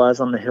where he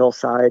was on the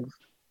hillside,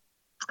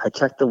 I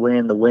checked the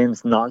wind. The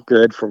wind's not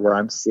good for where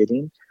I'm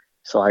sitting.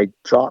 So I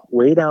dropped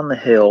way down the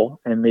hill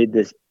and made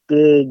this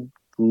big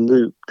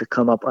loop to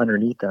come up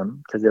underneath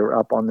them, because they were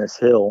up on this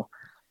hill.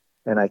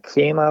 And I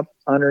came up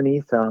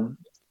underneath them,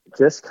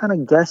 just kind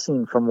of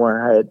guessing from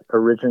where I had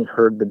originally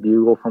heard the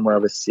bugle from where I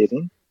was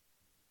sitting.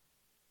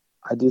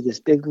 I do this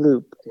big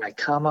loop and I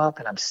come up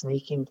and I'm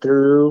sneaking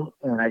through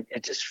and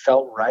it just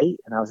felt right.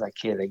 And I was like,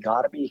 okay, they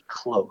got to be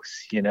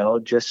close,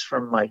 just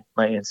from my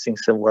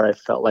instincts of where I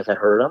felt like I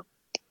heard them.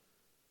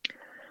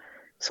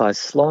 So I was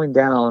slowing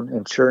down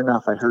and sure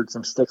enough, I heard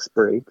some sticks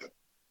break.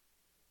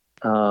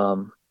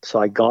 So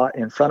I got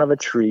in front of a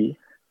tree,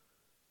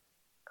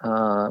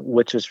 I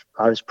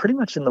was pretty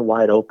much in the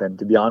wide open,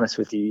 to be honest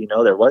with you.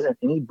 There wasn't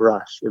any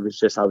brush. It was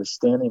just, I was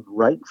standing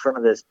right in front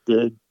of this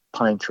big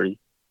pine tree.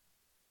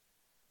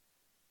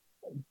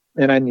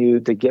 And I knew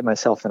to get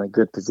myself in a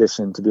good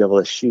position to be able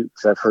to shoot,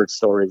 because I've heard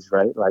stories,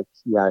 right? Like,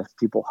 yeah, if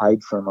people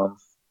hide from them,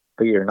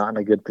 but you're not in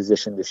a good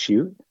position to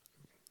shoot.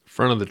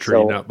 Front of the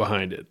tree, not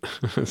behind it.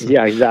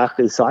 Yeah,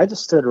 exactly. So I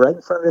just stood right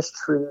in front of this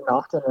tree,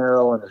 knocked an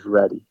arrow, and was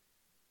ready.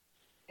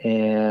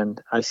 And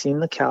I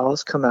seen the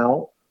cows come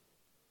out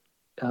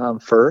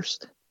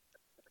first.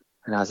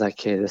 And I was like,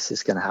 okay, this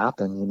is going to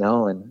happen,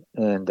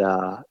 And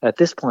at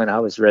this point, I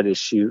was ready to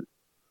shoot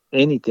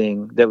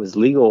anything that was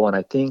legal. And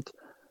I think,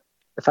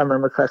 if I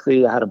remember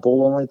correctly, I had a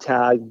bull only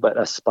tag, but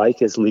a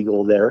spike is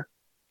legal there.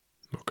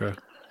 Okay.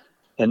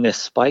 And this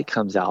spike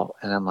comes out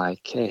and I'm like,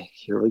 okay,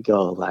 here we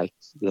go. Like,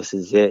 this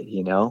is it,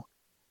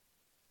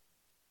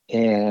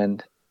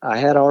 And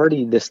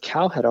this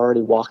cow had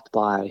already walked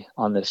by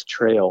on this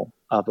trail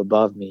up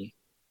above me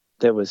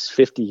that was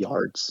 50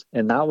 yards.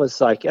 And that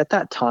was like, at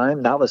that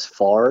time, that was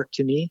far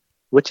to me,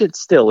 which it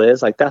still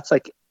is. Like, that's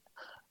like,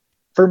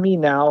 for me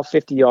now,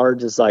 50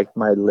 yards is like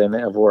my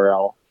limit of where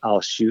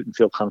I'll shoot and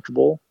feel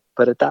comfortable.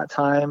 But at that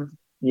time,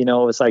 it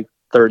was like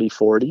 30,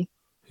 40.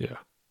 Yeah.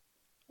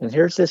 And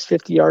here's this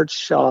 50-yard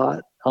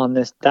shot on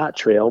that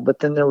trail. But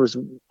then there was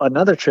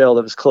another trail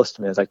that was close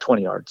to me. It was like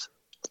 20 yards.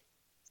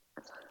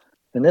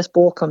 And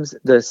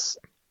this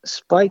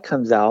spike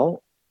comes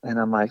out. And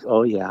I'm like,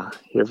 oh, yeah,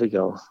 here we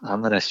go.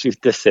 I'm going to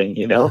shoot this thing,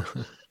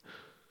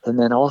 And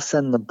then all of a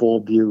sudden the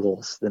bull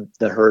bugles,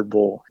 the herd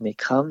bull. And he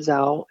comes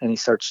out and he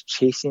starts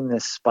chasing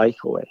this spike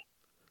away.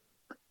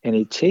 And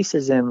he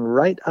chases him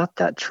right up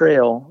that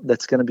trail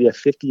that's going to be a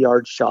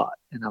 50-yard shot.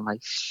 And I'm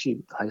like,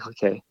 shoot,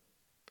 okay.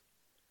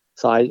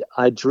 So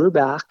I drew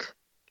back,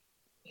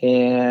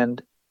 and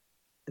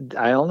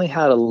I only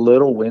had a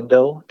little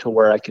window to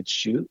where I could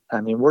shoot.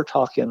 I mean, we're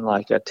talking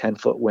like a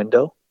 10-foot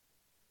window.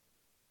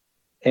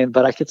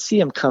 But I could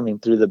see him coming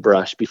through the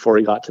brush before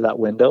he got to that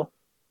window.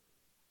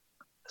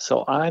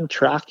 So I'm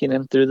tracking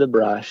him through the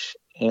brush.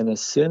 And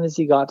as soon as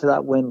he got to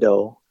that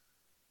window,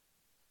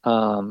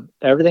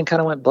 everything kind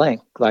of went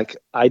blank. Like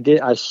I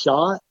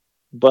shot,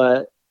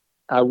 but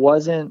I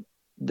don't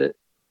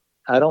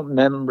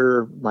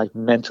remember like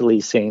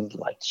mentally saying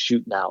like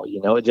shoot now,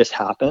 it just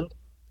happened.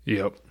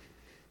 Yep.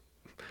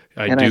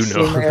 I do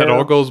know that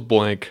all goes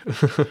blank.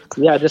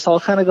 Yeah, just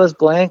all kind of goes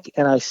blank.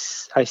 And I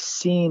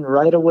seen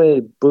right away,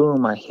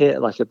 boom, I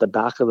hit like at the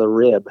back of the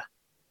rib.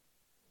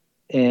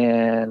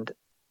 And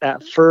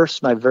at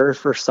first, my very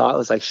first thought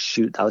was like,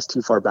 shoot, that was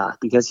too far back,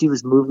 because he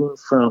was moving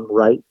from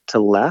right to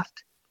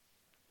left.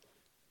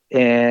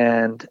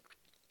 And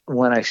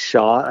when I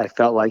shot, I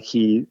felt like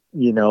I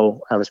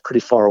was pretty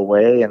far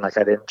away, and like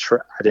I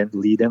didn't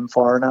lead him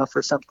far enough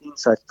or something.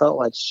 So I felt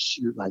like,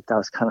 shoot, like that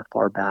was kind of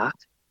far back.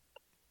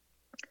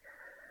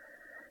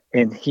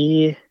 And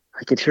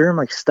I could hear him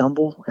like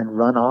stumble and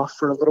run off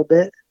for a little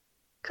bit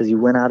because he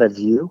went out of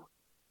view.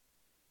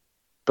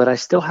 But I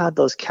still had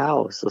those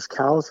cows. Those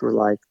cows were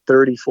like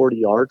 30, 40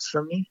 yards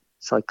from me.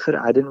 So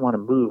I didn't want to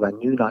move. I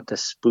knew not to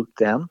spook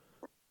them.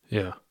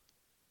 Yeah.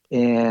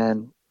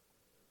 And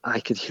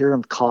I could hear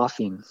him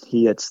coughing.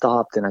 He had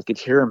stopped, and I could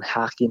hear him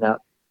hacking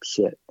up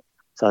shit.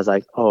 So I was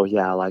like, oh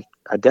yeah, like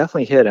I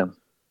definitely hit him.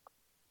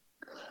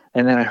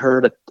 And then I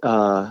heard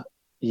I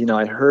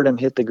heard him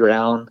hit the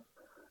ground.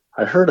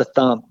 I heard a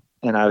thump,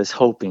 and I was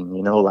hoping,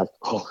 like,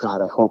 oh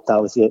God, I hope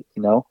that was it,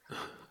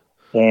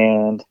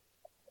 And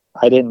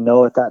I didn't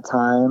know at that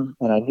time,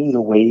 and I knew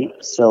to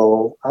wait.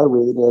 So I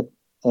waited,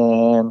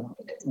 and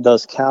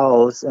those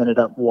cows ended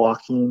up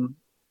walking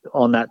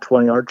on that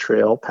 20-yard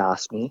trail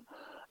past me.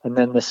 And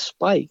then the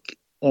spike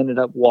ended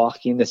up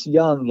walking, this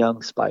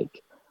young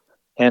spike,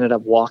 ended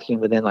up walking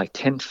within like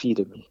 10 feet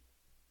of me,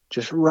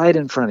 just right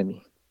in front of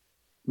me.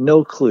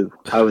 No clue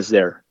I was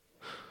there.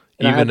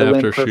 Even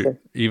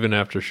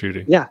after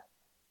shooting. Yeah.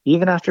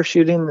 Even after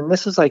shooting. And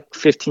this was like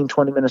 15,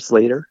 20 minutes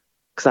later,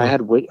 because I had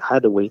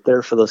to wait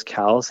there for those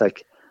cows.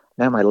 Like,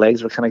 man, my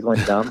legs were kind of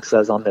going numb because I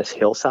was on this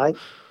hillside.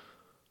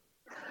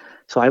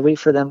 So I wait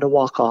for them to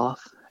walk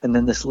off. And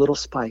then this little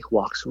spike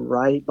walks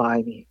right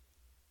by me.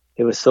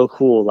 It was so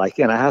cool. Like,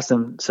 and I have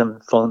some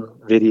fun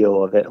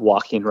video of it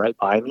walking right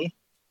by me.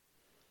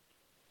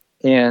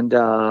 And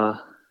I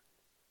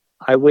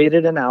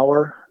waited an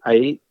hour.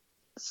 I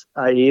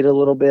ate a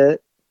little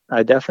bit.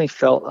 I definitely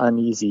felt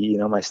uneasy.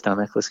 My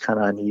stomach was kind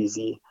of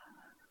uneasy.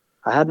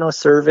 I had no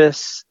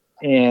service,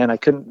 and I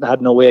had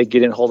no way of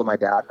getting a hold of my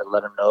dad to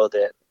let him know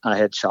that I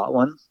had shot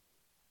one.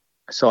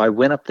 So I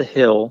went up the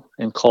hill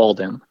and called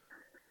him.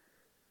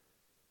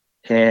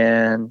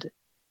 And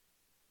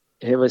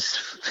it was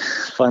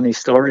funny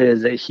story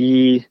is that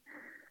he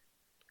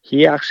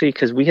he actually,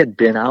 because we had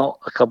been out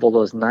a couple of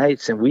those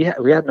nights, and we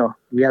had no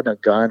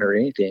gun or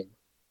anything,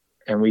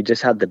 and we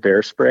just had the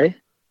bear spray.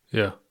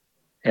 Yeah.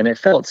 And it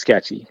felt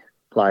sketchy.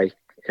 Like,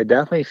 it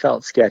definitely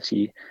felt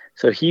sketchy.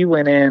 So he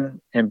went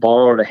in and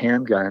borrowed a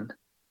handgun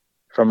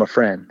from a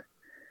friend.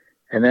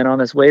 And then on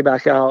his way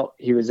back out,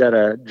 he was at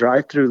a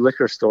drive-through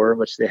liquor store,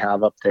 which they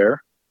have up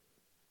there,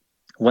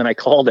 when I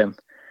called him.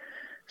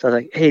 So I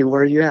was like, hey,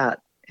 where are you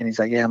at? And he's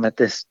like, yeah, I'm at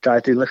this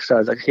drive-through liquor store. I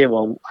was like, okay,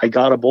 well, I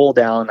got a bowl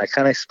down. I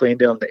kind of explained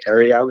to him the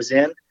area I was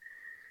in.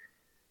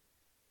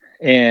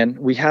 And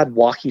we had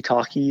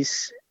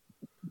walkie-talkies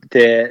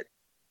that,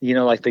 you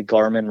know, like the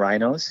Garmin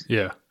Rhinos.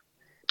 Yeah.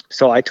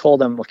 So I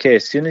told him, okay,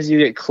 as soon as you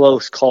get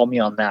close, call me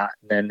on that.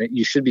 And then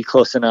you should be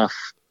close enough.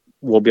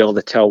 We'll be able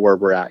to tell where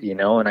we're at, you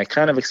know? And I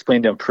kind of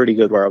explained to him pretty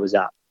good where I was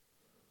at.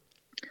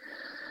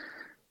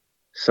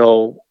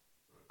 So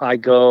I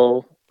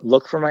go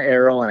look for my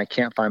arrow, and I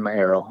can't find my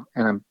arrow.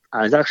 And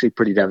I was actually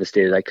pretty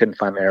devastated. I couldn't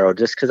find my arrow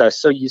just because I was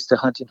so used to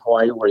hunting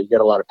Hawaii where you get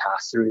a lot of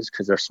pass-throughs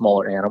because they're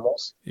smaller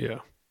animals. Yeah.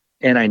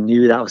 And I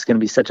knew that was going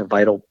to be such a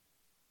vital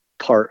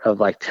part of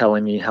like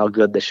telling me how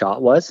good the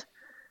shot was.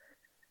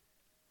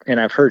 And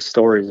I've heard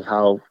stories of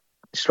how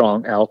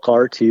strong elk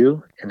are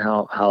too, and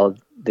how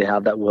they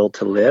have that will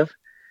to live.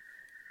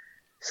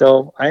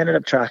 So I ended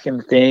up tracking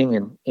the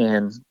thing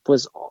and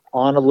was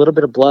on a little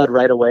bit of blood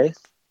right away.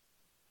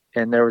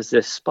 And there was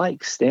this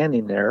spike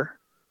standing there.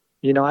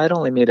 You know, I'd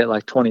only made it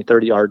like 20,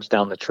 30 yards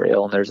down the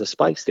trail, and there's a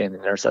spike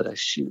standing there. So I was like,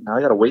 shoot, now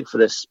I got to wait for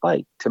this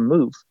spike to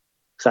move.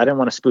 So I didn't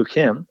want to spook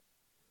him.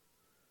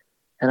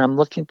 And I'm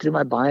looking through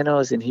my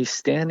binos, and he's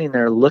standing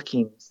there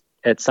looking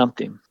at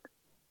something.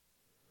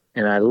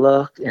 And I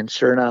look, and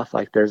sure enough,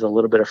 like there's a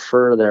little bit of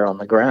fur there on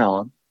the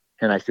ground,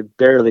 and I could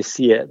barely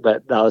see it,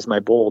 but that was my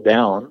bull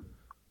down,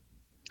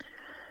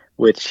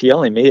 which he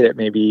only made it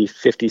maybe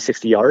 50,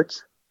 60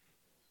 yards.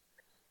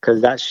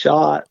 Because that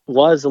shot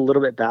was a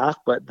little bit back,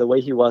 but the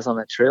way he was on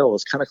that trail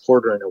was kind of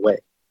quartering away.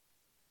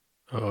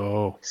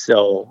 Oh.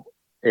 So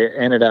it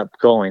ended up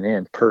going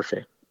in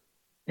perfect.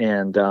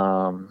 And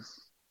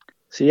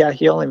so, yeah,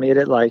 he only made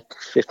it like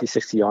 50,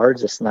 60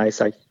 yards. It's nice.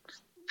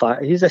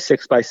 He's a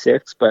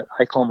 6x6, but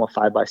I call him a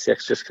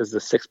 5x6 just because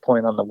the 6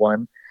 point on the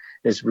one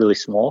is really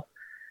small.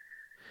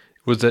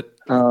 Was it?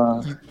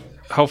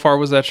 How far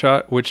was that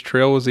shot? Which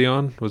trail was he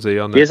on? Was he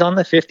on the? He was on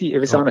the 50. It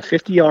was on a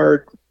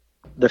 50-yard.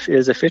 It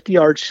was a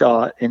 50-yard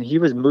shot, and he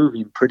was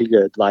moving pretty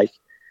good. Like,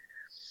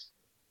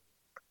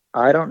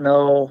 I don't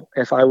know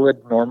if I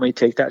would normally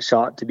take that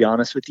shot, to be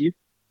honest with you,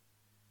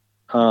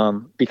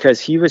 because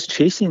he was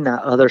chasing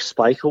that other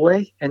spike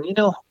away. And you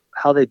know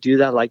how they do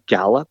that, like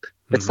gallop?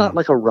 It's not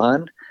like a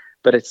run,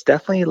 but it's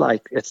definitely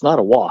like, it's not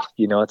a walk,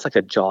 you know, it's like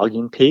a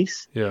jogging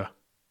pace. Yeah.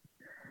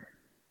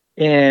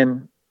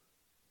 And,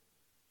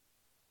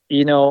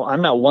 you know,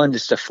 I'm not one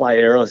just to fly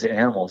arrows at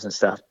animals and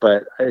stuff,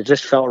 but it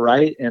just felt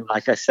right. And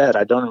like I said,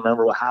 I don't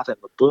remember what happened,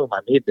 but boom,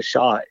 I made the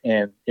shot,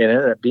 and it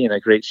ended up being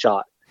a great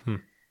shot.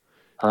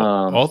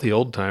 All the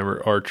old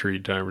timer archery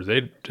timers,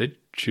 they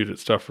shoot at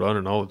stuff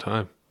running all the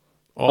time.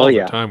 All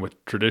the time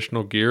with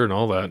traditional gear and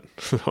all that.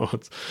 So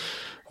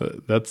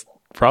that's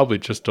probably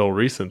just still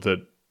recent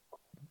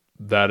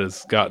that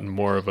has gotten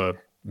more of a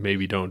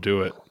maybe don't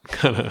do it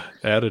kind of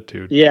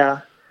attitude.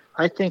 Yeah.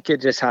 I think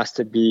it just has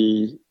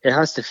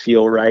to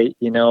feel right,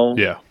 you know?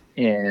 Yeah.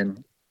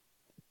 And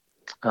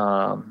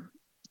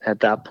at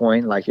that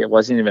point, like, it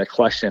wasn't even a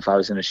question if I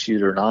was going to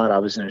shoot or not.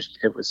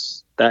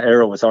 That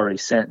arrow was already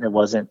sent. It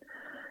wasn't,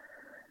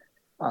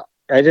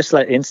 I just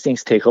let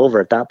instincts take over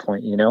at that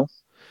point, you know?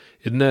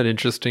 Isn't that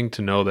interesting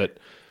to know that,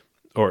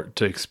 or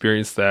to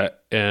experience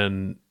that,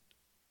 and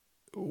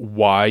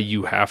why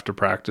you have to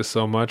practice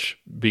so much?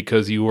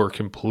 Because you are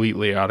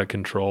completely out of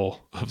control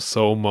of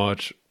so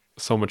much.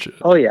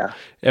 Oh yeah.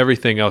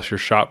 Everything else, your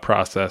shot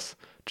process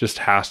just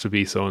has to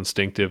be so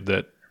instinctive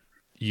that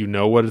you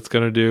know what it's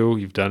going to do.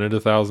 You've done it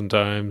 1,000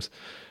 times,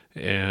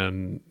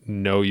 and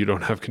know you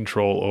don't have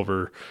control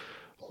over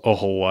a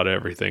whole lot of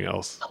everything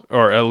else.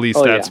 Or at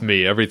least that's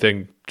me.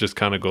 Everything just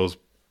kind of goes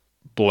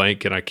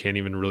blank, and I can't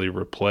even really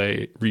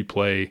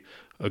replay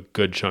a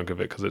good chunk of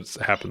it because it's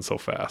happened so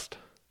fast.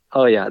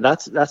 Oh yeah,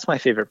 that's my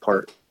favorite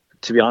part,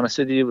 to be honest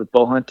with you, with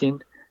bow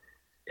hunting,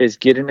 is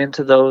getting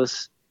into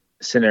those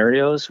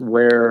scenarios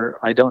where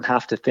I don't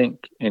have to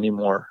think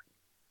anymore.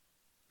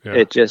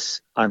 Yeah.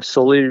 I'm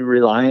solely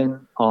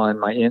relying on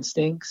my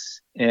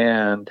instincts,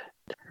 and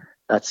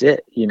that's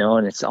it, you know.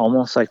 And it's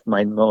almost like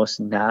my most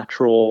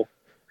natural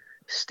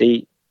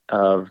state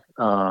of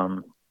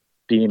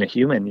being a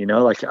human, you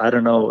know. Like, I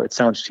don't know, it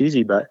sounds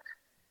cheesy, but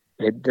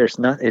it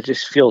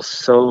just feels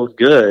so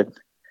good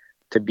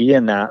to be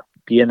in that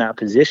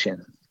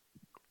position.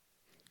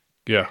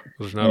 Yeah,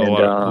 there's not a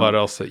lot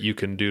else that you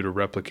can do to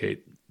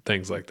replicate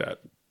things like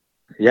that.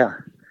 Yeah.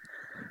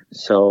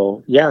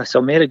 So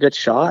made a good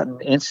shot,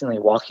 and instantly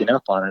walking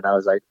up on it, I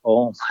was like,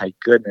 oh my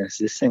goodness,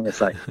 this thing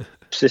is like,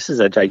 this is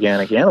a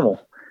gigantic animal.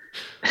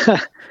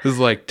 This is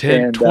like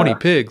 10, 20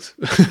 pigs.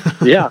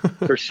 Yeah,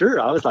 for sure.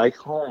 I was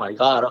like, oh my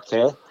God.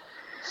 Okay.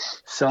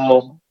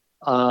 So,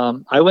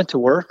 I went to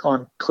work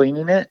on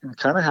cleaning it, and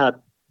kind of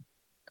had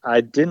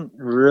I didn't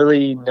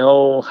really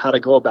know how to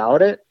go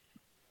about it.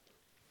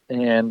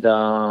 And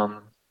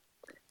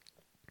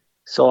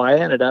so I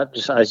ended up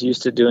I was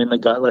used to doing the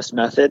gutless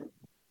method.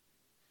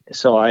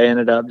 So I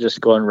ended up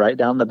just going right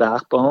down the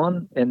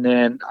backbone. And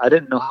then I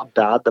didn't know how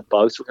bad the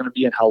bugs were going to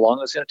be and how long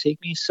it was going to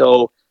take me.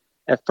 So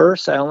at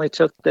first I only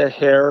took the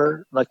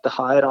hair, like the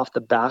hide off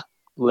the back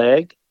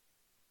leg.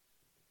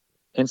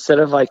 Instead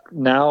of like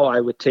now I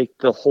would take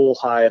the whole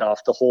hide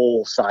off the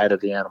whole side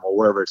of the animal,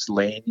 wherever it's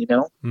laying,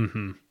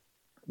 Mm-hmm.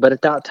 But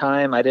at that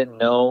time I didn't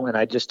know. And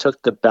I just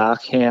took the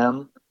back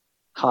ham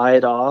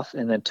hide off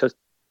and then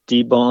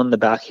deboned the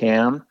back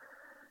ham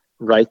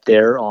right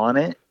there on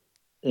it.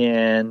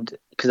 And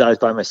because I was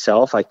by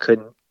myself, I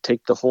couldn't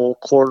take the whole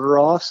quarter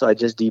off. So I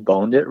just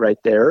deboned it right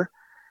there,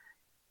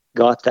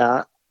 got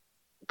that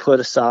put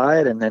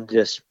aside, and then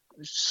just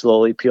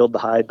slowly peeled the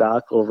hide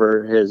back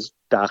over his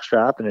back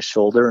strap and his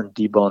shoulder and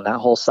deboned that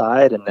whole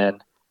side. And then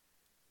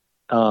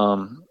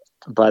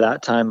by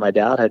that time my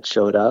dad had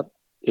showed up.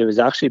 It was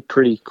actually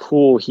pretty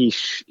cool. He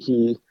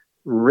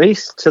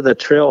raced to the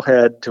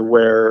trailhead to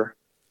where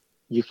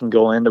you can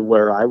go into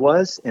where I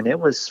was. And it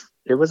was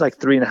like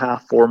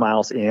 3.5, 4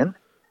 miles in.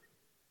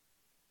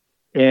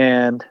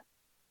 And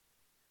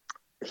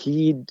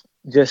he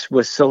just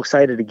was so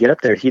excited to get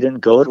up there. He didn't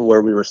go to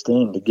where we were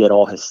staying to get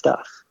all his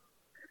stuff.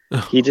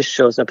 He just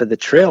shows up at the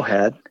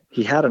trailhead.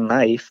 He had a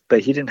knife, but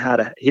he didn't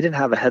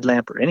have a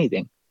headlamp or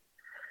anything.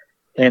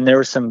 And there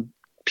were some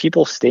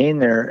people staying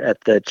there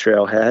at the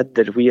trailhead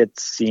that we had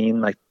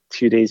seen like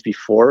 2 days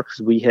before,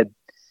 because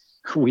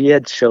we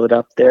had showed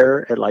up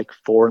there at like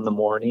 4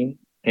 a.m.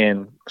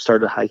 and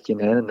started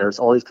hiking in, and there's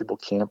all these people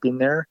camping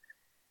there.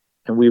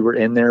 And we were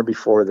in there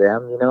before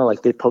them,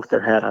 like they poked their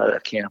head out of a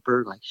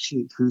camper, like,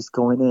 shoot, who's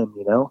going in,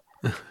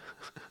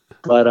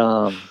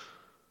 But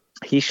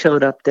he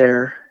showed up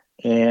there,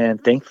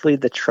 and thankfully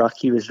the truck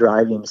he was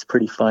driving was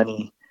pretty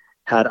funny,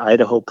 had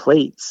Idaho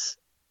plates.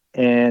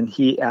 And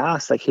he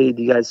asked, like, hey,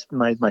 do you guys,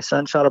 my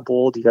son shot a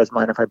bull, do you guys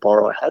mind if I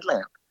borrow a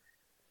headlamp?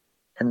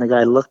 And the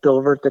guy looked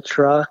over at the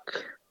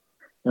truck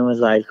and was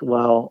like,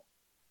 well,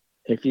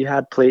 if you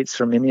had plates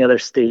from any other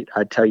state,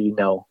 I'd tell you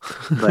no.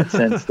 But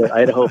since the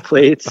Idaho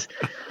plates,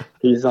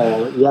 he's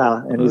all,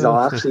 yeah. And he's all,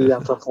 actually,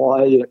 I'm from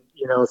Hawaii.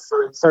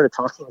 So he started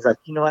talking. He's like,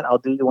 you know what? I'll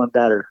do you one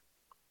better.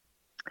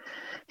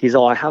 He's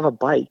all, I have a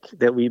bike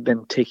that we've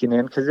been taking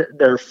in, because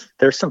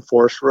there's some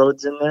forest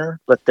roads in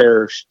there, but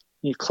they're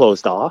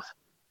closed off.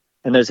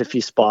 And there's a few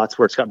spots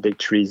where it's got big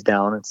trees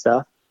down and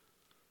stuff.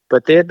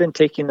 But they had been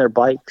taking their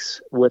bikes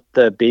with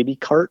the baby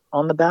cart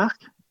on the back.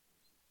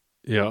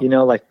 Yeah.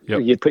 Yep.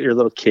 You'd put your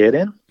little kid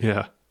in.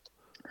 Yeah.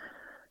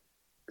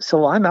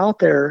 So I'm out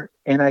there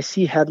and I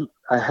see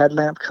a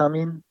headlamp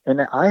coming,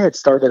 and I had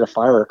started a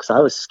fire because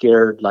I was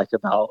scared like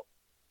about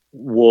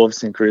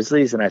wolves and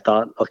grizzlies. And I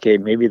thought, okay,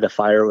 maybe the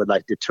fire would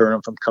like deter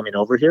them from coming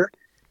over here.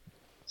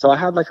 So I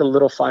had like a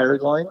little fire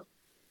going.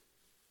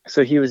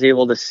 So he was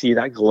able to see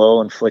that glow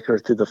and flicker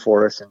through the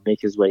forest and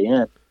make his way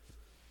in.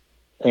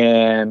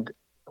 And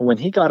when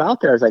he got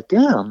out there, I was like,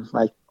 damn,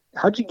 like,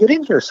 how'd you get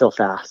in here so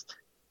fast?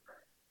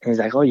 And he's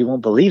like, oh, you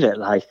won't believe it.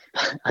 Like,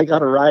 I got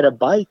to ride a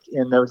bike,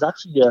 and there was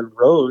actually a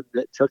road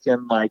that took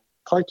him like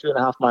probably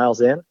 2.5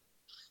 miles in.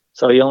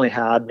 So he only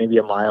had maybe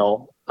a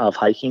mile of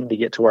hiking to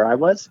get to where I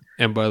was.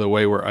 And by the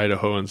way, we're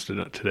Idahoans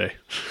today.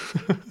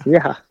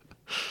 Yeah.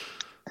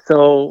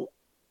 So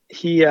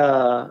he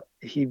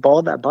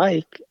borrowed that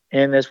bike,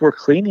 and as we're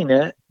cleaning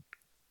it,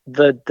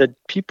 the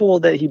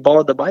people that he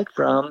borrowed the bike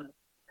from,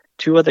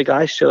 2 other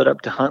guys showed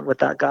up to hunt with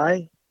that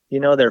guy.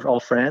 They're all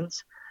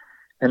friends.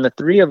 And the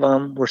 3 of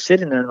them were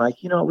sitting there and like,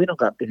 we don't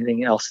got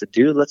anything else to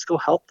do. Let's go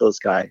help those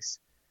guys.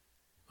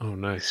 Oh,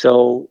 nice.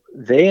 So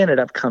they ended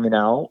up coming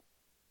out,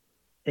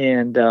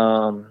 and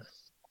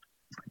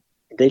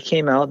they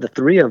came out, the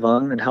 3 of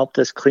them, and helped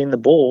us clean the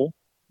bull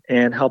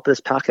and helped us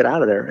pack it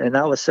out of there. And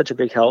that was such a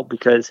big help,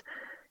 because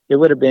it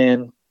would have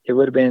been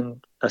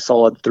a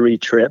solid 3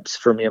 trips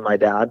for me and my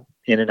dad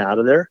in and out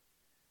of there.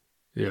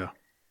 Yeah.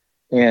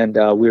 And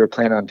we were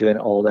planning on doing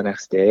it all the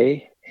next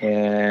day.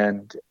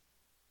 And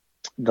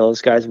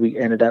those guys, we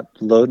ended up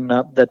loading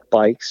up the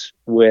bikes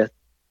with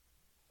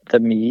the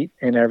meat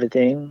and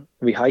everything.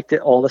 We hiked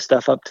all the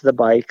stuff up to the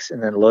bikes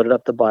and then loaded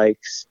up the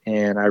bikes.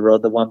 And I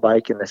rode the one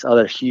bike, and this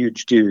other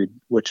huge dude,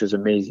 which was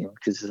amazing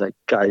because it's like,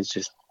 guy's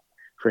just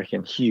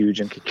freaking huge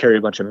and could carry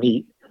a bunch of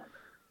meat.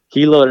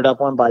 He loaded up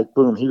one bike,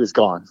 boom, he was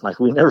gone. Like,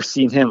 we never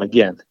seen him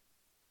again.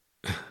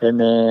 And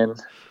then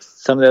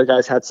some of the other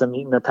guys had some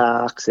meat in their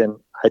packs, and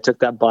I took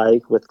that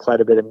bike with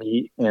quite a bit of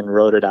meat and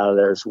rode it out of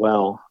there as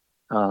well.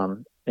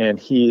 And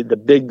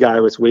the big guy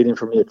was waiting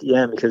for me at the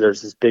end, because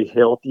there's this big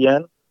hill at the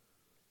end.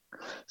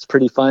 It's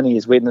pretty funny.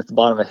 He's waiting at the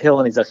bottom of the hill,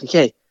 and he's like,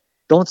 okay,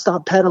 don't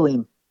stop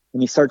pedaling.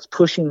 And he starts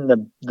pushing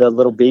the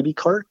little baby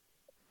cart.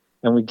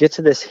 And we get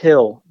to this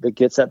hill that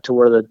gets up to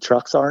where the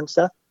trucks are and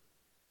stuff.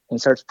 And he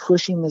starts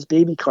pushing this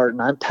baby cart,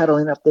 and I'm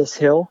pedaling up this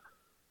hill.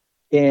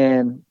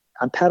 And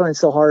I'm pedaling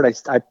so hard,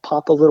 I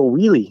pop a little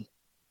wheelie,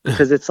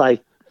 because it's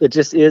like, it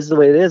just is the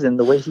way it is, and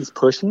the way he's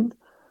pushing.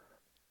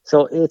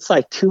 So it's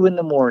like 2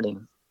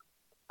 a.m.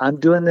 I'm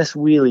doing this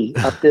wheelie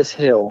up this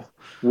hill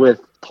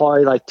with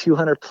probably like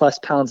 200 plus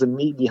pounds of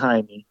meat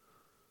behind me.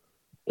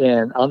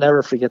 And I'll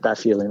never forget that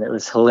feeling. It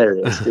was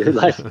hilarious, dude.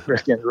 Like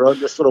freaking rode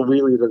this little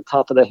wheelie to the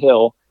top of the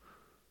hill.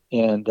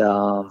 And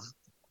no,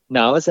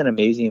 it was an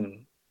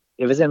amazing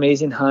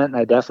hunt. And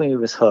I definitely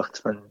was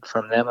hooked from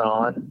then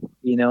on.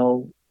 You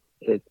know,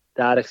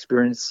 that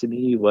experience to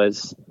me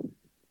was,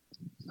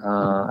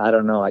 I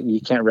don't know,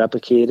 you can't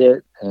replicate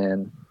it.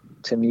 And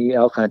to me,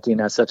 elk hunting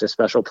has such a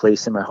special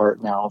place in my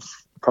heart now,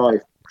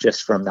 probably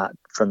just from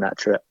that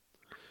trip.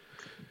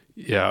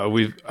 Yeah,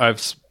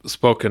 I've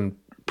spoken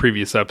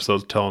previous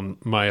episodes telling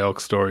my elk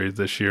story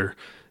this year,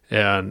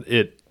 and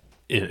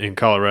in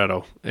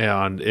Colorado,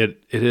 and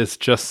it is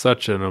just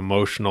such an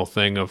emotional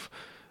thing of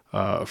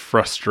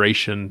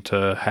frustration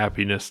to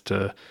happiness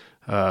to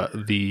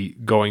the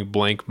going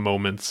blank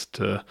moments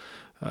to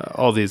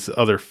all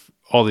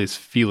these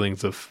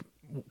feelings of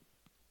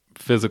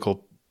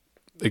physical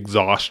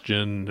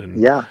exhaustion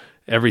and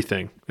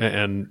everything.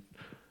 And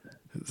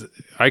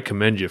I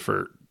commend you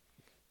for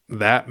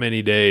that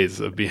many days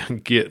of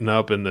getting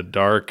up in the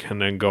dark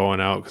and then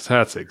going out, because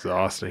that's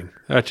exhausting.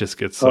 That just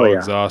gets so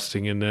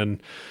exhausting. And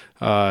then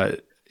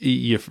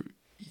you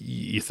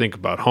think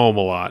about home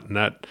a lot, and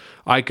that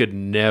I could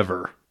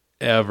never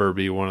ever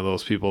be one of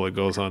those people that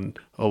goes on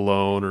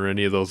Alone or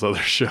any of those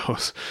other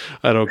shows.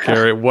 I don't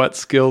care what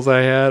skills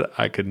I had,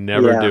 I could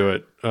never do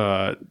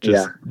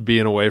it.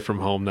 Being away from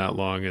home that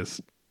long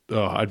is,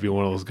 I'd be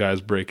one of those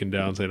guys breaking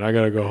down saying, I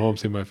got to go home,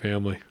 see my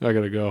family. I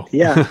got to go.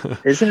 Yeah.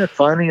 Isn't it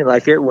funny?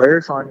 Like, it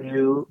wears on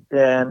you.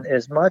 And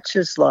as much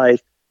as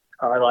like,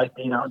 I like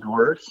being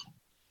outdoors,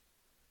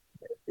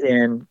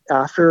 and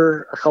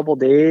after a couple of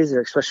days,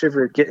 or especially if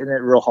you're getting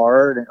it real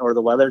hard or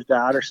the weather's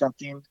bad or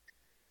something,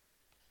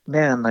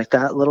 man, like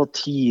that little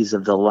tease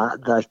of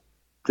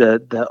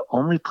the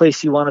only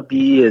place you want to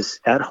be is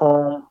at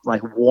home,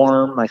 like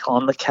warm, like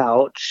on the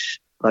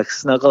couch, like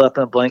snuggled up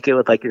in a blanket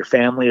with like your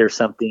family or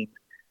something.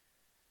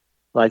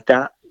 Like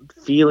that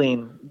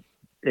feeling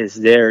is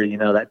there, you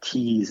know, that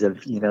tease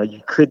of, you know,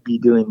 you could be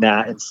doing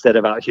that instead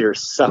of out here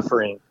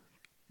suffering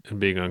and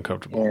being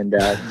uncomfortable, and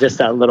just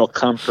that little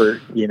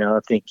comfort, you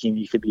know, thinking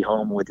you could be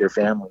home with your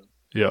family.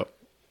 Yeah.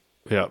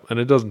 And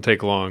it doesn't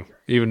take long.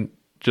 Even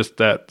just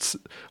that,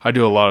 I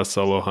do a lot of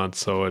solo hunts,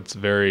 so it's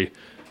a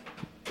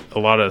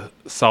lot of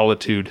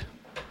solitude.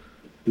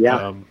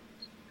 Yeah.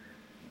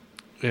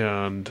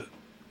 And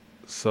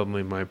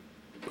suddenly my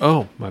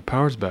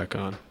power's back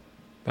on.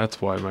 That's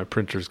why my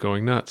printer's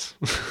going nuts.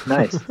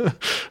 Nice.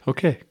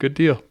 Okay, good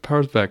deal.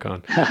 Power's back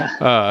on.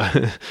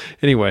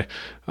 Anyway,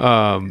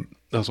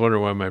 I was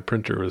wondering why my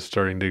printer was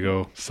starting to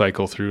go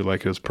cycle through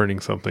like it was printing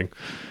something.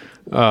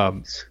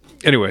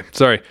 Anyway,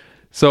 sorry.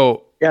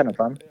 So yeah, no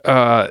problem.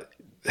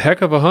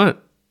 Heck of a hunt.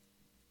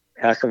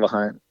 Heck of a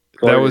hunt.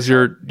 That was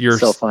your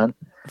so fun.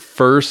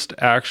 First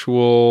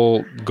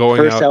actual going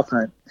first out elk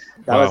hunt.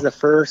 That was the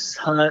first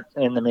hunt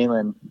in the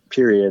mainland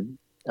period.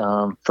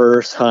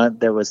 First hunt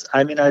that was,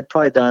 I mean, I'd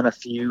probably done a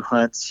few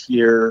hunts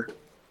here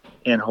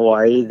in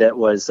Hawaii that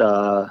was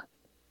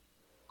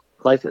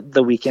like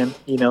the weekend,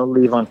 you know,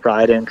 leave on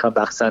Friday and come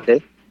back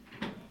Sunday.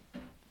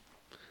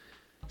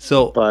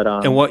 So, but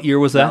and what year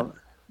was that?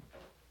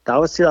 That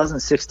was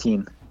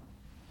 2016.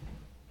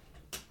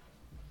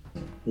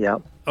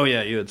 Yep. Oh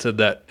yeah, you had said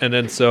that. And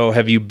then, so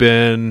have you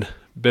been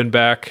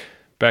back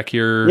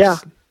here? Yeah.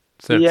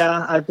 Since?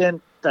 Yeah, I've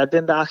been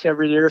back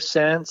every year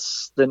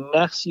since. The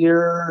next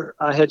year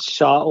I had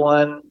shot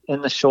one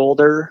in the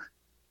shoulder.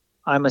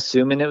 I'm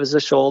assuming it was the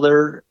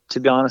shoulder. To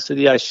be honest with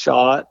you, I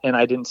shot and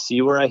I didn't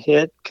see where I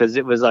hit because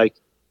it was like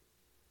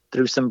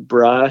through some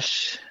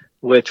brush,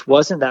 which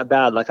wasn't that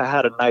bad. Like I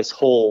had a nice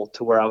hole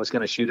to where I was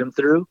going to shoot him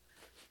through.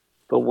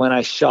 But when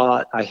I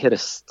shot, I hit a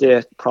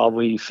stick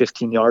probably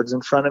 15 yards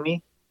in front of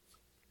me.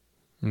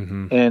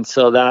 Mm-hmm. And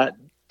so that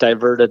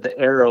diverted the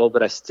arrow,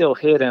 but I still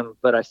hit him.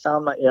 But I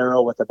found my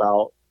arrow with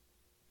about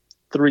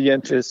 3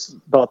 inches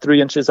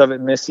of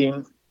it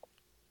missing.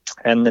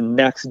 And the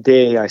next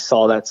day I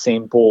saw that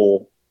same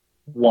bull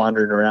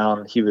wandering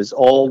around. He was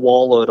all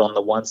wallowed on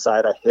the one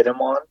side I hit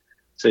him on.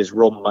 So he's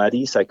real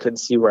muddy, so I couldn't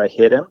see where I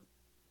hit him.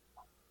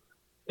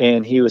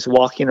 And he was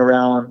walking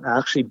around. I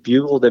actually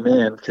bugled him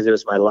in because it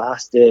was my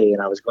last day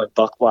and I was going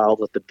buck wild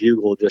with the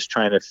bugle, just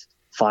trying to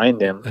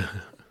find him.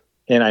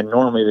 And I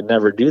normally would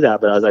never do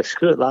that, but I was like,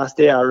 screw it. Last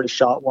day I already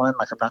shot one.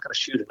 Like, I'm not going to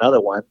shoot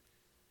another one.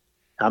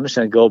 I'm just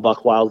going to go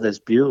buck wild with this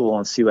bugle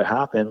and see what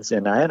happens.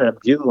 And I ended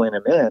up bugling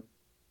him in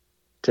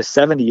to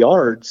 70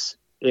 yards.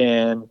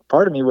 And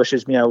part of me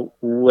wishes me I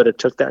would have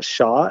took that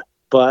shot,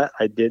 but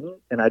I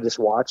didn't. And I just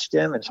watched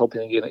him and was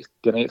hoping he was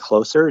going to get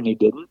closer, and he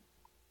didn't.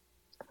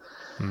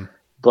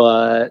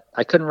 But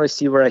I couldn't really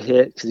see where I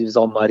hit because he was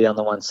all muddy on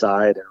the one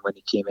side. And when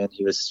he came in,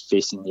 he was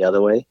facing the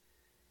other way.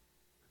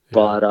 Yeah.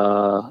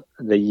 But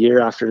the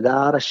year after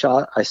that,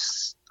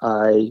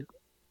 I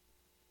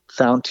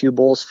found two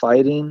bulls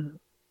fighting,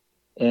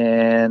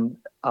 and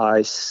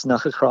I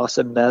snuck across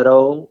a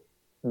meadow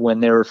when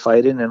they were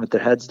fighting, and with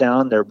their heads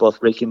down, they were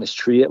both raking this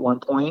tree at one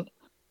point.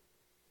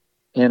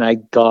 And I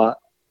got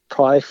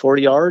probably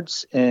 40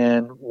 yards,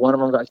 and one of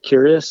them got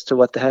curious to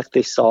what the heck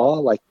they saw.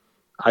 Like,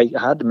 I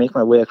had to make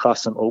my way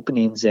across some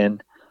openings,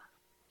 and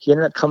he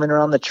ended up coming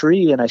around the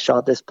tree, and I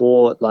shot this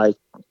bull at like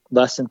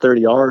less than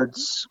 30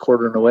 yards,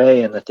 quartering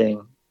away, and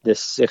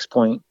this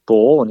 6-point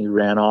bull, and he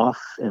ran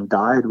off and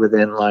died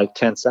within like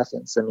 10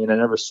 seconds. I mean, I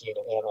never seen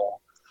an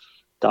animal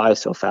die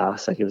so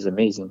fast. Like, it was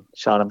amazing.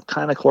 Shot him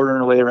kind of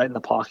quartering away right in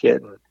the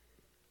pocket, and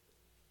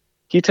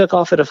he took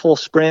off at a full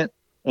sprint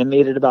and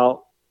made it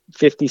about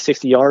 50,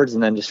 60 yards,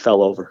 and then just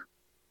fell over.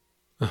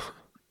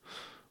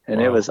 And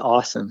It was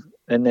awesome.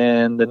 And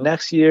then the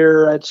next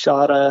year I'd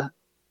shot a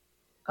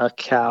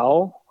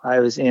cow. I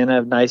was in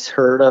a nice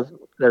herd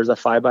there's a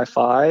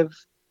 5x5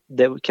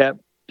 that we kept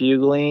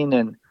bugling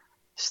and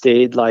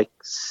stayed like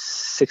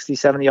 60,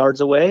 70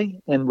 yards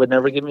away and would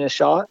never give me a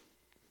shot.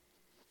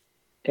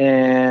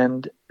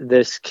 And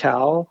this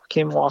cow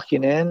came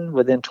walking in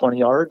within 20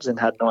 yards and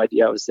had no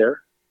idea I was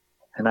there.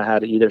 And I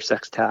had either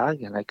sex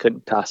tag, and I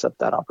couldn't pass up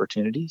that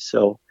opportunity.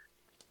 So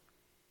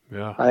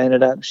I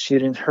ended up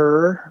shooting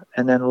her.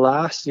 And then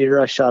last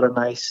year I shot a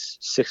nice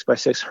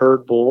 6x6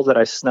 herd bull that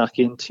I snuck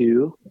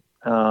into,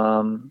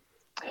 him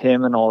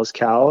and all his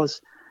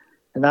cows.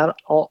 And that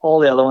all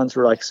the other ones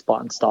were like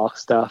spot and stalk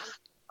stuff.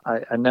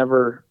 I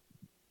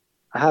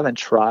haven't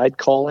tried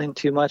calling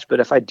too much,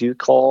 but if I do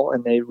call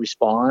and they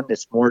respond,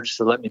 it's more just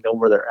to let me know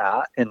where they're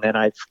at. And then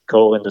I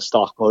go into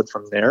stalk mode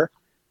from there.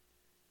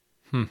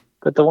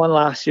 But the one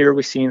last year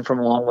we seen from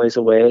a long ways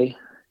away,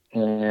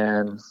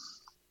 and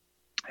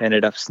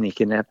ended up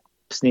sneaking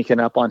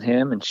up on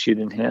him and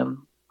shooting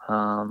him.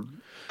 And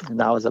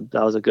that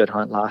was a good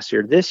hunt last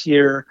year. This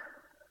year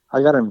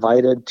I got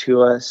invited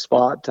to a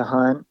spot to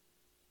hunt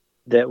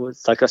that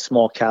was like a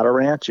small cattle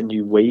ranch, and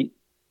you wait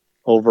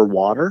over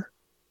water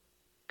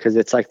because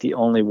it's like the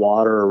only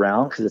water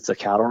around because it's a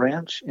cattle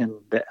ranch, and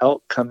the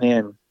elk come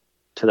in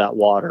to that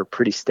water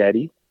pretty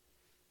steady.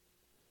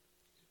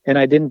 And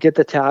I didn't get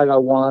the tag I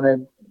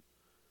wanted.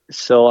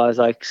 So I was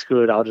like,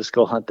 screw it, I'll just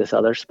go hunt this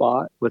other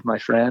spot with my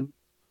friend.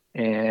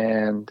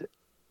 And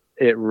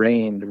it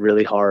rained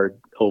really hard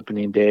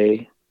opening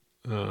day.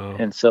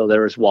 And so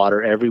there was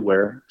water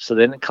everywhere. So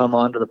they didn't come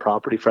onto the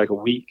property for like a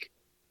week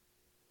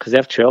because they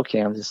have trail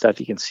cams and stuff.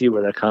 You can see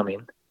where they're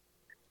coming.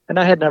 And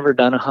I had never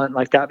done a hunt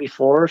like that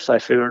before. So I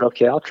figured,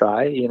 okay, I'll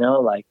try,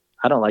 like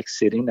I don't like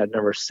sitting. I've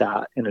never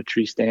sat in a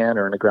tree stand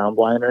or in a ground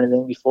blind or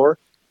anything before.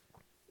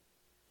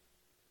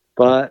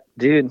 But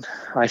dude,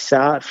 I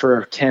sat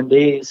for 10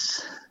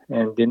 days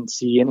and didn't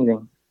see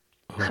anything.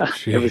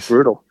 It was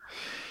brutal.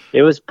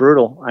 It was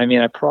brutal. I mean,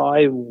 I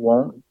probably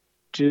won't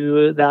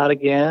do that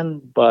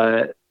again,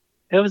 but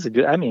it was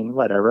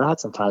whatever. I had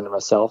some time to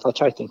myself. I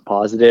tried to think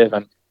positive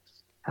and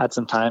had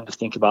some time to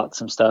think about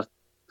some stuff,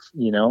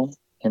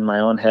 in my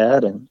own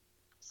head and,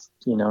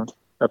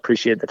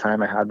 appreciate the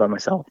time I had by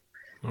myself.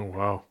 Oh,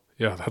 wow.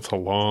 Yeah, that's a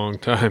long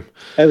time.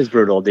 It was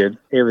brutal, dude.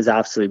 It was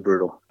absolutely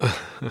brutal.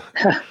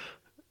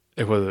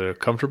 Was it a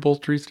comfortable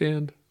tree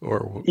stand?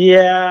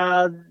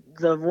 Yeah,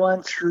 the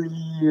one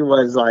tree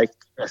was like,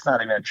 it's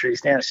not even a tree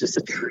stand. It's just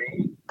a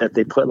tree that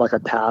they put like a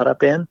pad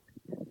up in.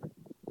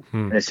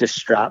 And it's just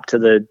strapped to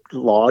the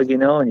log,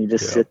 and you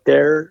just sit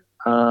there.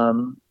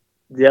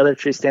 The other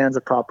tree stand's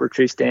a proper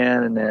tree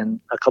stand. And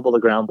then a couple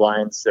of the ground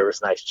blinds, there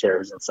was nice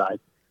chairs inside.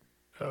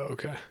 Oh,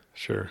 okay.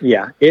 Sure.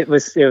 Yeah. It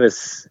was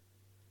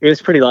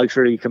pretty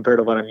luxury compared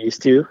to what I'm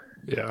used to.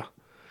 Yeah.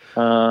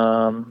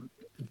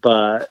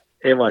 But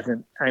it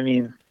wasn't,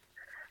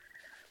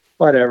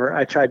 whatever.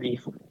 I tried to be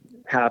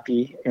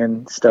happy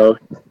and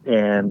stoked,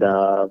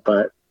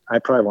 but I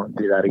probably won't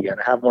do that again.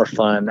 I have more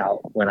fun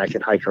out when I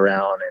can hike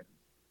around and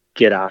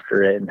get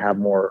after it and have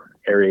more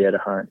area to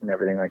hunt and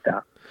everything like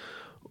that.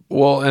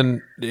 Well,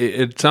 and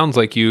it sounds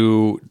like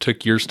you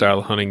took your style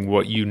of hunting,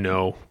 what you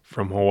know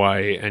from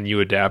Hawaii, and you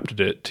adapted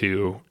it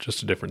to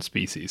just a different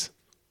species.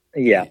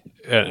 Yeah.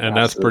 And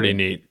that's pretty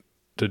neat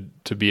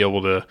to be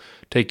able to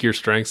take your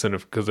strengths, and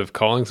because if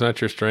calling's not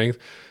your strength,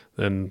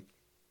 then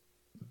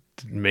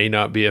it may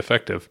not be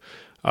effective.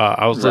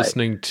 I was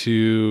listening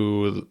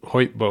to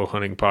Hoyt Bow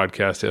Hunting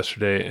podcast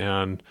yesterday,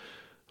 and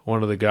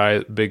one of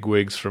the big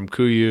wigs from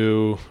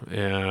Kuyu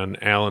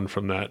and Alan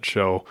from that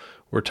show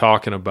were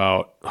talking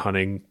about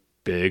hunting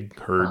big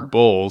herd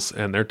bulls,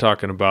 and they're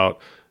talking about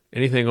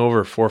anything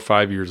over 4 or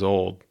 5 years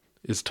old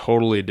is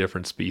totally a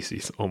different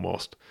species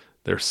almost.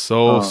 They're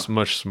so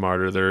much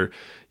smarter.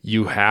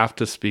 You have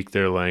to speak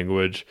their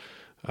language.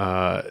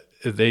 It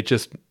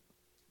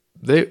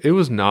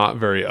was not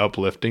very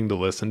uplifting to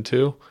listen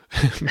to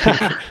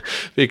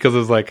because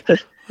it's like,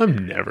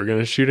 I'm never going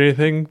to shoot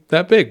anything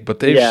that big, but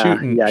they've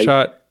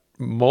shot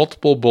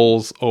multiple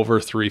bulls over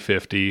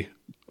 350.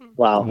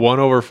 Wow. One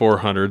over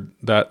 400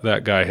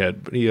 that guy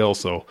had, but he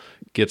also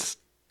gets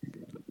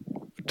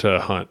to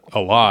hunt a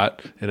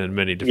lot and in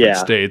many different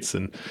states.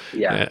 And,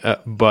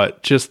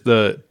 but just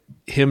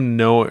him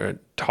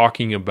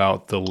talking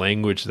about the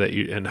language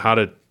and how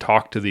to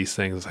talk to these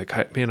things. It's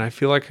like, man, I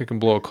feel like I can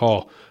blow a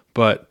call,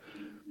 but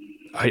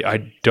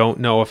I don't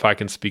know if I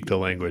can speak the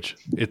language.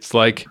 It's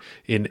like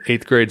in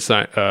 8th grade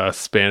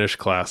Spanish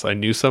class. I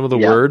knew some of the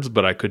words,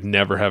 but I could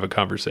never have a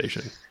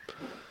conversation.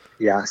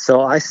 Yeah.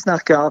 So I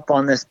snuck up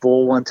on this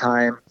bull one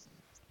time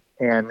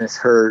and this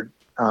herd,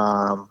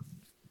 and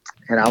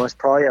I was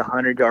probably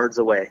 100 yards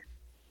away,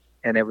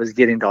 and it was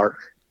getting dark.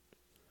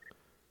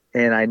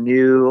 And I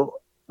knew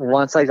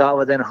once I got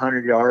within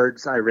 100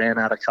 yards, I ran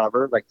out of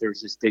cover. Like there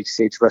was this big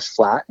sagebrush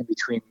flat in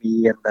between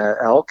me and the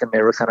elk, and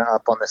they were kind of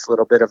up on this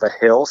little bit of a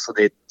hill, so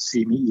they'd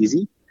see me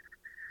easy.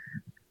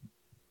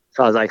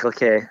 So I was like,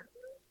 okay,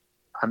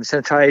 I'm just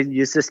going to try to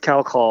use this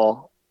cow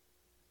call,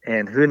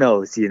 and who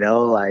knows,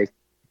 like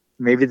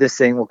maybe this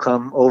thing will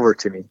come over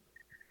to me.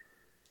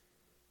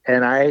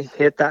 And I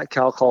hit that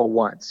cow call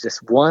once,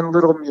 just one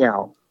little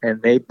meow,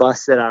 and they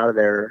busted out of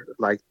there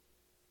like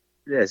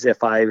as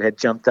if I had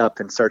jumped up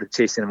and started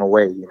chasing them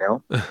away,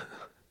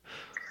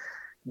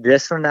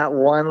 Just from that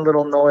one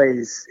little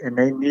noise, and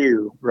they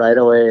knew right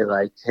away,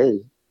 like,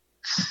 hey,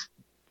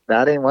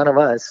 that ain't one of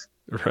us.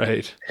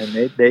 Right.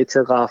 And they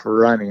took off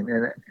running.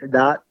 And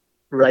that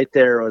right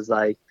there was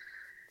like,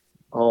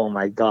 oh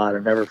my God,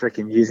 I'm never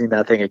freaking using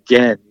that thing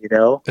again,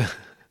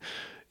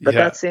 But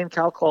that same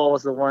cow call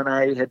was the one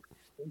I had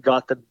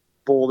got the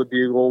bull to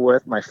bugle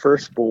with, my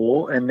first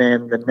bull. And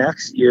then the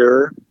next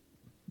year,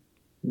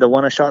 the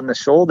one I shot in the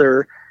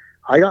shoulder,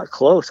 I got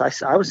close.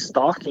 I was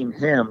stalking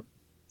him.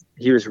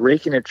 He was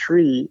raking a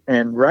tree,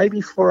 and right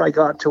before I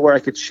got to where I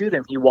could shoot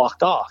him, he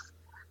walked off.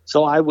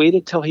 So I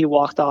waited till he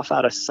walked off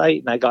out of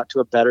sight, and I got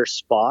to a better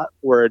spot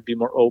where it'd be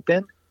more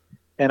open.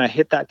 And I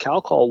hit that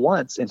cow call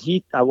once, and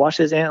I watched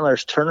his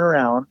antlers turn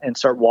around and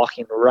start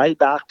walking right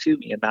back to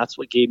me, and that's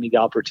what gave me the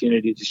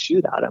opportunity to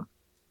shoot at him.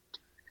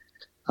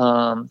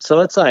 So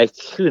it's like,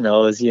 who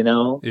knows,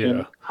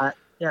 Yeah.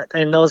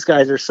 And those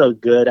guys are so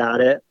good at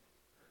it.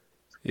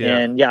 Yeah.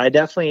 And I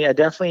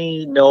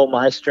definitely know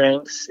my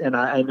strengths, and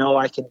I know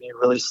I can be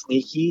really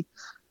sneaky,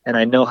 and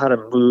I know how to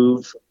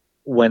move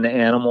when the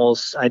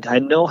animals, I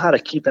know how to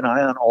keep an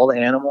eye on all the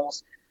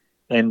animals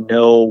and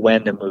know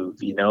when to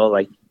move,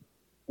 like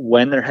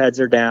when their heads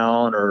are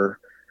down, or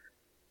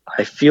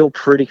I feel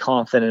pretty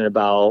confident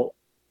about,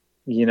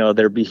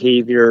 their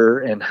behavior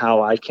and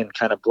how I can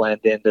kind of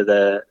blend into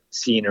the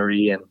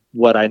scenery and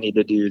what I need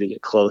to do to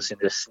get close and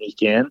just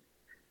sneak in.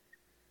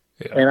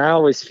 Yeah. And I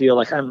always feel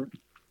like I'm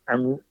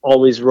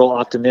always real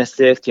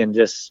optimistic and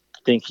just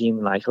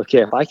thinking like,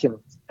 okay,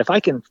 if I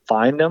can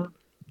find them,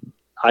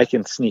 I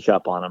can sneak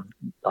up on them.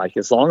 Like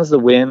as long as I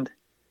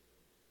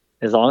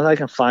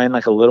can find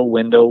like a little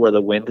window where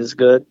the wind is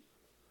good,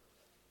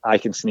 I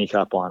can sneak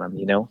up on them,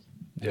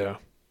 Yeah.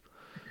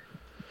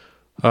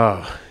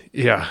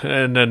 Yeah.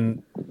 And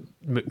then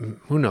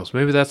who knows,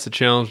 maybe that's the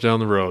challenge down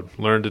the road.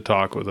 Learn to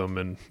talk with them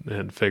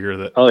and figure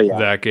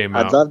that game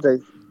out.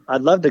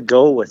 I'd love to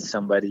go with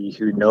somebody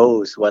who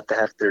knows what the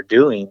heck they're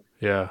doing.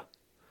 Yeah.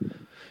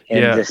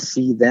 And just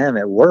see them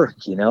at work,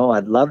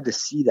 I'd love to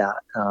see that.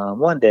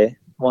 One day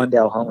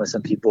I'll hunt with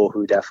some people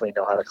who definitely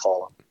know how to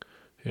call them.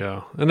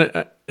 Yeah.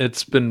 And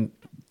it's been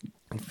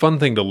a fun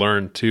thing to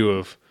learn too,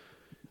 of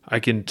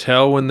I can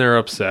tell when they're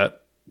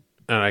upset,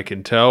 and I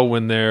can tell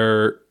when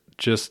they're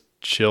just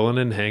chilling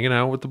and hanging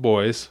out with the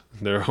boys.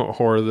 That's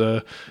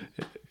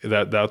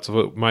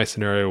what my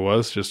scenario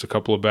was. Just a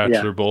couple of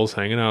bachelor bulls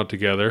hanging out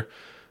together,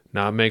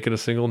 not making a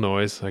single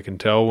noise. I can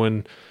tell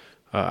when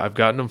I've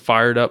gotten them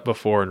fired up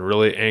before and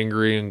really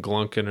angry and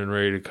glunking and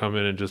ready to come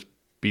in and just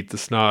beat the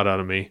snot out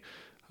of me.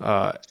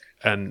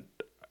 And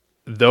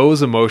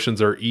those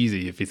emotions are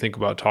easy. If you think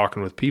about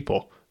talking with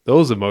people,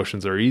 those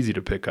emotions are easy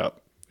to pick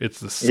up. It's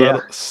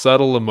the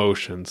subtle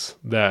emotions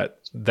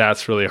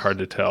that's really hard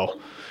to tell.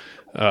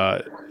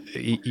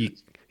 You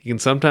can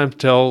sometimes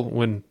tell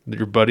when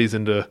your buddy's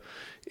into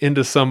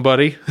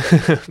somebody,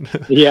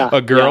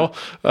 a girl.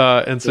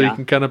 And so you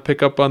can kind of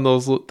pick up on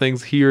those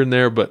things here and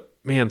there, but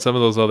man, some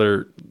of those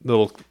other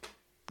little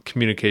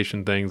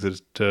communication things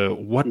as to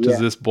what does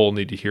this bull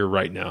need to hear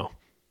right now?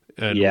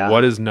 And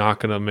what is not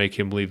going to make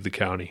him leave the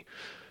county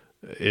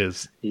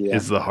is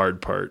the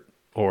hard part.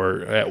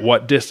 Or at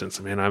what distance?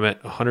 I mean, I'm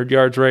at 100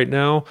 yards right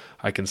now.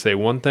 I can say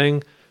one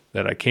thing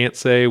that I can't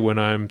say when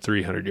I'm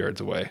 300 yards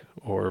away,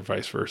 or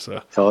vice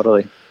versa.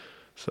 Totally.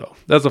 So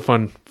that's a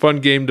fun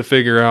game to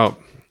figure out.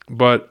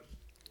 But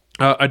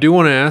I do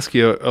want to ask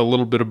you a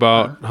little bit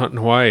about hunting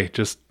Hawaii.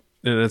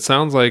 And it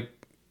sounds like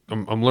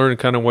I'm learning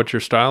kind of what your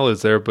style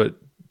is there. But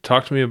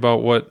talk to me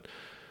about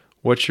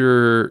what's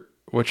your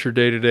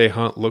day-to-day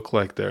hunt look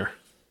like there.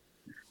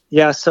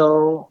 Yeah.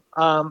 So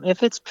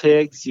if it's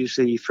pigs,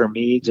 usually for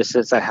me, just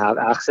since I have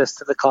access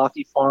to the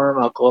coffee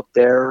farm, I'll go up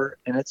there,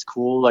 and it's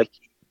cool. Like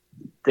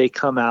they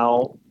come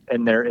out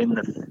and they're in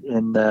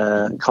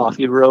the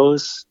coffee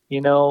rows,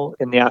 in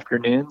the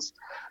afternoons.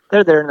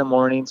 They're there in the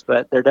mornings,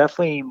 but they're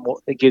definitely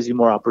it gives you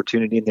more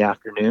opportunity in the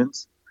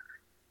afternoons.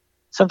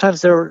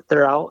 Sometimes they're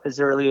out as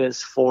early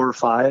as 4 or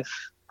 5,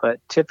 but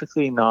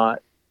typically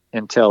not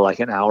until like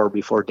an hour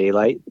before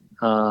daylight.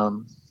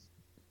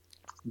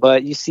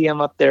 But you see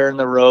them up there in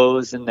the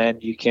rows, and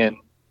then you can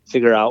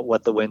figure out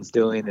what the wind's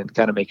doing and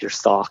kind of make your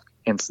stalk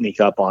and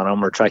sneak up on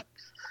them, or try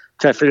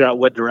try to figure out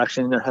what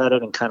direction they're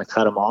headed and kind of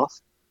cut them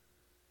off.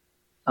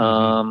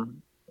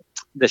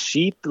 The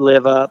sheep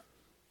live up.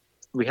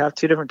 We have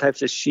two different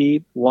types of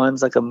sheep.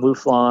 One's like a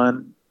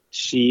mouflon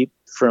sheep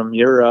from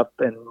Europe,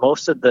 and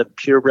most of the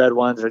purebred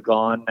ones are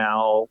gone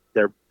now.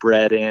 They're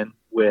bred in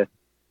with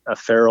a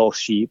feral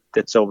sheep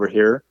that's over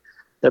here.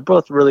 They're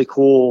both really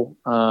cool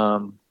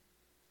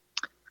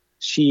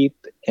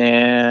sheep,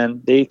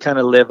 and they kind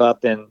of live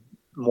up in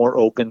more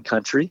open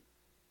country.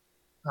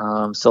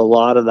 So a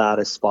lot of that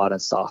is spot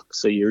and stalk.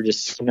 So you're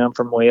just seeing them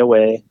from way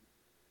away,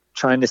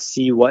 trying to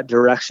see what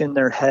direction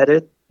they're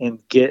headed and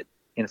get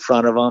in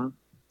front of them.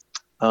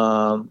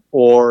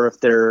 Or if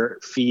they're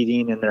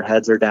feeding and their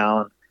heads are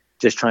down,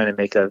 just trying to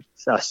make a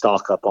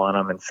stalk up on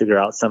them and figure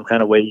out some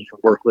kind of way you can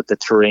work with the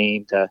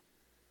terrain to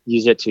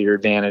use it to your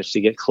advantage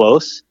to get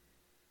close.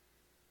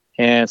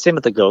 And same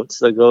with the goats.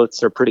 The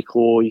goats are pretty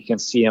cool. You can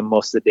see them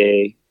most of the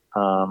day.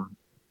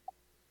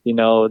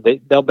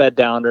 They'll bed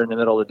down during the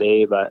middle of the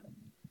day, but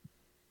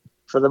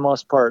for the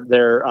most part,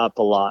 they're up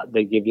a lot.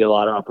 They give you a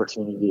lot of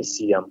opportunity to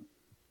see them,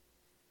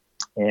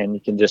 and you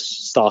can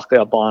just stalk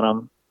up on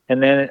them.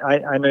 And then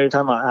I know you're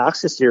talking about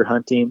axis deer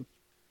hunting.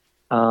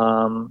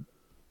 The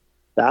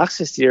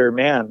axis deer,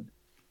 man,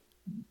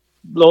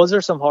 those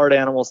are some hard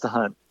animals to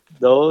hunt.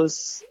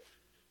 Those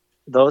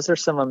are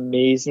some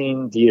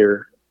amazing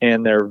deer,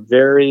 and they're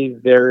very,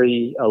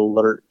 very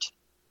alert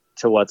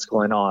to what's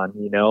going on,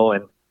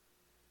 and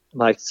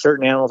like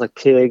certain animals like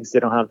pigs, they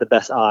don't have the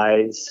best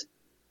eyes.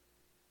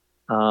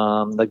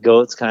 The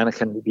goats kind of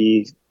can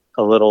be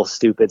a little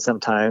stupid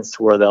sometimes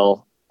to where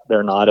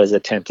they're not as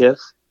attentive.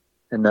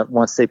 And that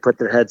once they put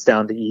their heads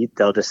down to eat,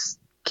 they'll just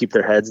keep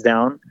their heads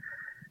down.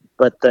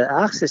 But the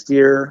axis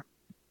deer,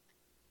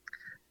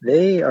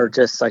 they are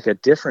just like a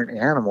different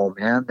animal,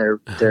 man.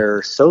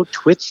 They're so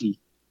twitchy,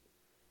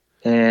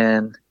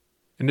 and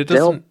it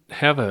doesn't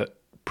have a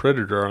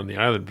predator on the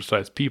island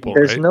besides people.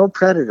 There's right? no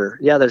predator.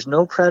 Yeah, there's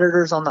no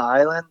predators on the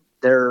island.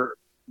 Their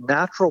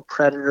natural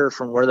predator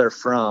from where they're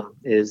from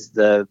is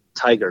the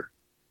tiger.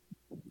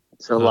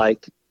 So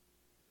like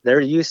they're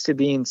used to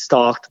being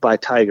stalked by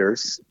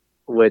tigers,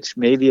 which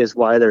maybe is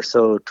why they're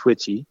so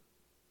twitchy.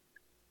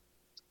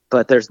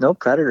 But there's no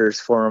predators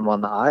for them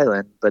on the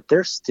island, but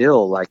they're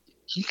still like,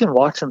 you can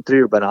watch them through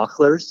your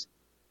binoculars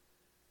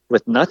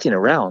with nothing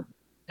around.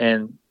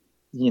 And,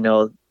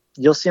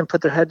 you'll see them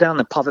put their head down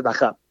and pop it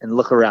back up and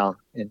look around,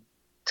 and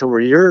to where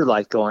you're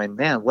like going,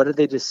 man, what did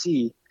they just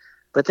see?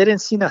 But they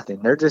didn't see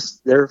nothing.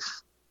 They're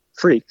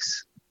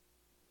freaks.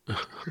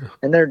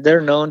 And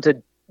they're known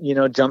to,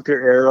 jump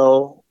your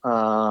arrow.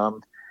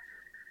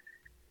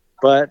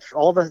 But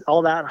all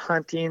that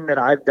hunting that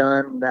I've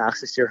done, the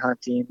axis deer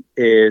hunting,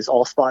 is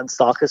all spot and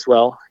stalk as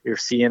well. You're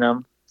seeing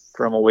them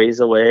from a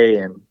ways away,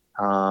 and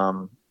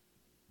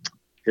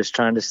just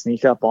trying to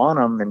sneak up on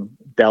them and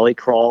belly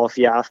crawl if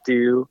you have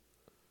to.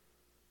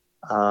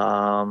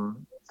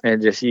 And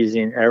just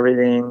using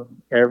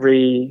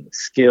every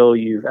skill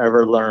you've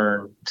ever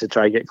learned to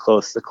try to get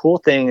close. The cool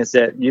thing is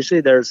that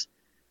usually there's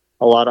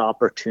a lot of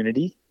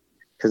opportunity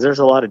because there's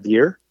a lot of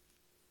deer.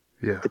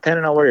 Yeah.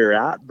 Depending on where you're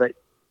at, but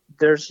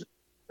there's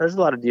a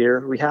lot of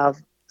deer.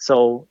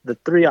 So the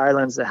three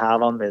islands that have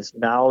them is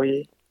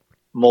Maui,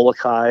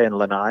 Molokai, and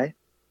Lanai.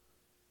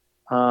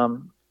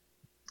 None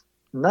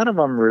of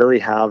them really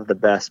have the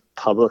best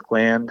public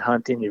land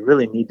hunting. You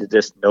really need to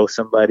just know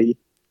somebody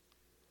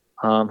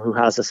who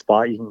has a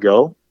spot you can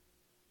go,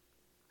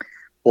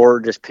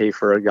 or just pay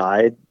for a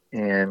guide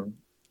and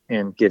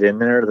get in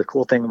there. The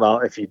cool thing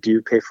about if you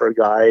do pay for a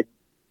guide,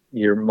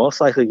 you're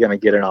most likely going to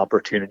get an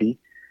opportunity.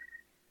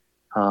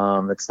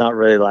 It's not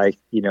really like,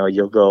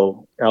 you'll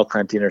go elk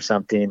hunting or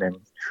something and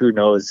who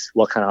knows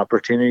what kind of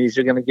opportunities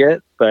you're going to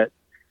get. But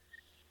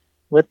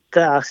with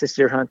the axis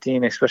deer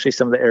hunting, especially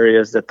some of the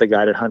areas that the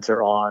guided hunts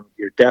are on,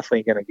 you're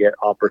definitely going to get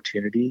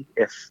opportunity,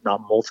 if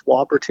not multiple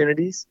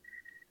opportunities.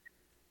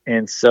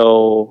 And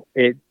so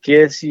it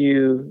gives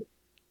you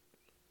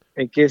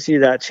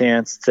that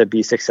chance to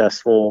be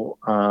successful.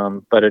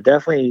 But it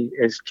definitely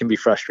can be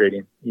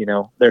frustrating.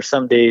 There's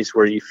some days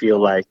where you feel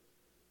like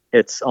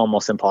it's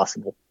almost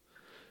impossible.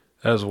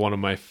 That is one of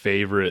my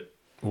favorite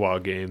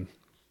wild game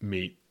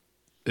meat.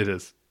 It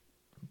is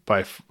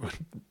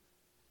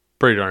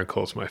pretty darn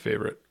close to my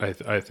favorite, I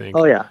think.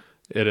 Oh yeah.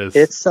 It is.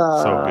 It's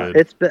so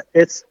good.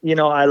 It's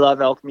I love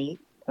elk meat,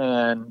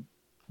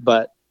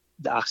 but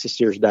the axis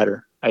deer is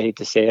better. I hate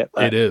to say it,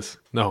 but it is.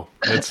 No,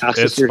 it's fine.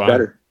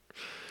 Better.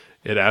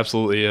 It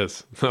absolutely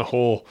is. The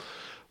whole.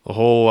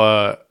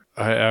 I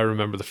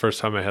remember the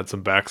first time I had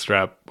some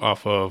backstrap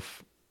off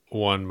of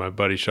one my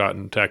buddy shot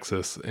in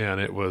Texas,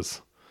 and it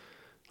was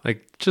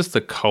like just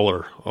the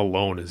color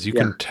alone is you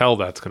can tell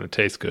that's going to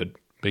taste good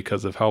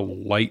because of how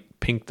light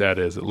pink that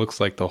is. It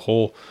looks like the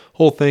whole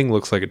thing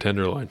looks like a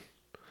tenderloin.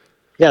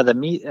 Yeah, the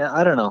meat.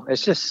 I don't know.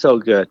 It's just so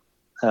good.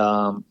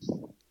 The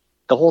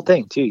whole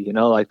thing too.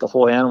 Like the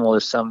whole animal.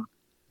 There's some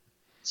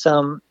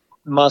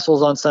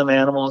muscles on some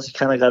animals. You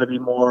kind of got to be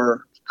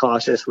more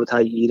cautious with how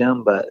you eat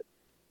them, but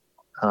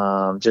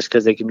just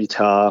because they can be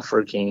tough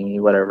or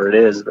gamey, whatever it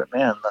is. But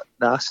man,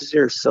 the axis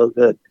deer is so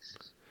good.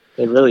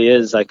 It really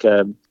is like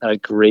a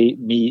great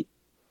meat,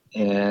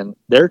 and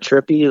they're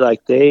trippy.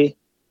 Like they're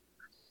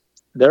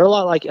a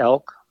lot like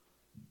elk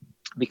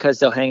because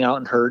they'll hang out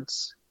in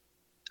herds.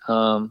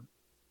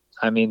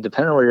 I mean,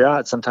 depending on where you're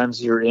at,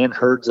 sometimes you're in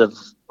herds of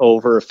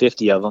over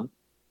 50 of them,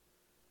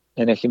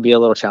 and it can be a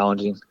little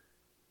challenging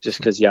just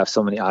because you have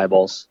so many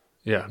eyeballs.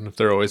 Yeah, and if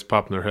they're always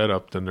popping their head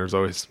up, then there's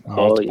always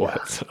multiple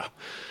heads up.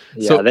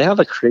 Yeah, they have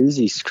a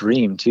crazy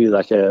scream too.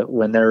 Like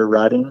when they're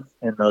rutting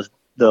and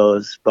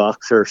those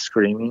bucks are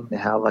screaming, they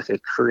have like a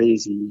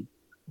crazy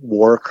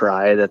war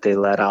cry that they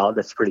let out.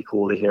 That's pretty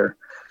cool to hear.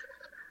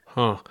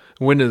 Huh?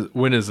 When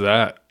is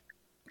that?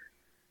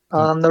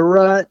 The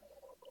rut,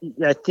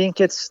 I think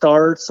it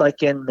starts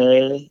like in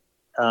May.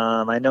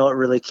 I know it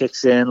really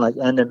kicks in like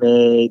end of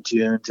May,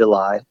 June,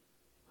 July.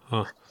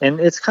 Huh. And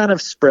it's kind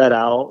of spread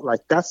out.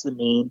 Like that's the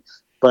mean.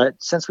 But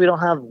since we don't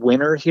have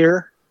winter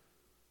here,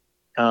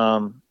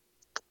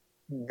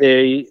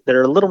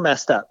 they're a little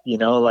messed up, you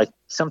know, like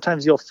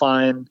sometimes you'll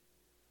find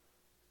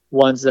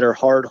ones that are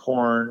hard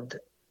horned,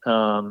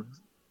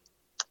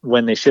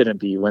 when they shouldn't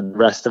be, when the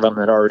rest of them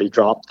had already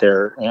dropped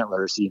their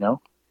antlers, you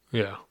know?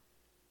 Yeah.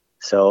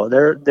 So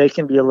they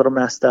can be a little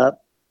messed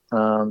up.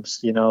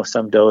 You know,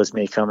 some does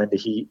may come into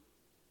heat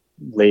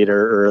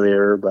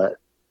earlier, but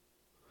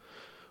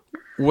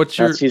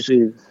that's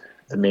usually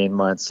the main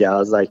months. Yeah. I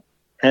was like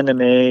end of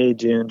May,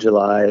 June,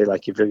 July,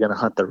 like if you're going to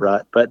hunt the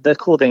rut, but the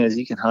cool thing is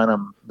you can hunt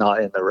them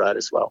not in the rut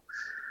as well.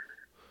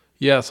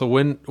 Yeah. So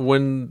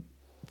when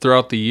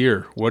throughout the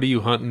year, what are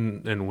you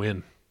hunting and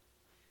when?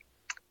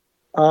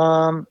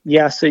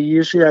 Yeah, so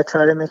usually I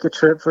try to make a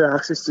trip for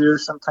axis deer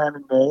sometime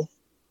in May.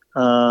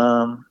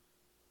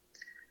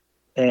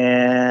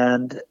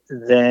 And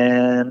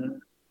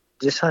then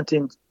just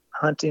hunting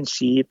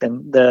sheep,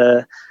 and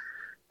the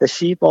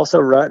sheep also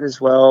rut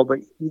as well, but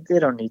they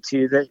don't need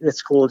to.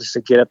 It's cool just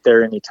to get up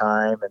there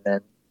anytime. And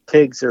then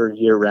pigs are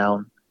year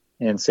round,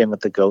 and same with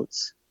the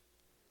goats.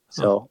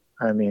 So,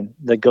 I mean,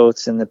 the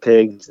goats and the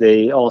pigs,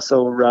 they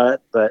also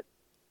rut, but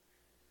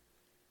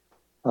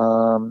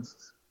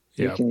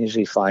you can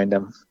usually find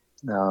them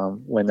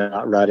when they're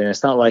not rutting.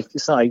 It's not like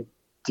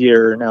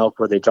deer and elk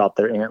where they drop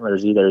their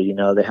antlers either. You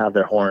know, they have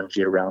their horns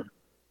year round.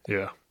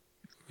 Yeah,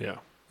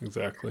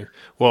 exactly.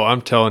 Well,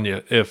 I'm telling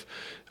you, if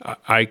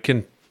I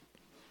can,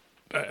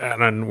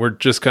 and we're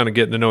just kind of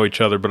getting to know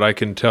each other, but I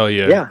can tell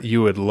you,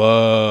 you would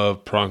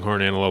love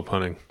pronghorn antelope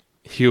hunting.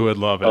 You would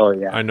love it. Oh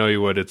yeah, I know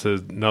you would. It's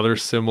another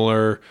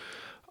similar,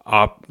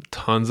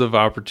 tons of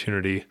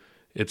opportunity.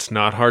 It's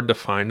not hard to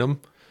find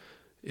them.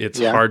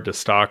 It's hard to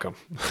stalk them.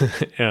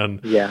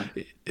 And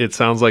it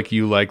sounds like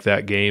you like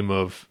that game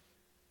of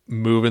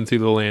moving through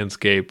the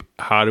landscape.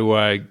 How do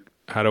I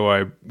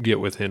get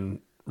within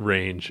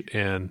range?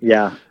 And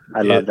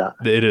I love that.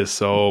 It is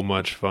so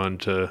much fun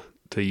to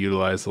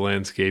utilize the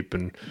landscape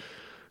and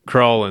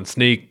crawl and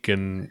sneak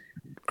and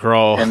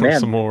crawl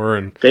some more.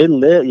 And they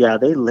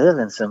live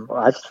in some,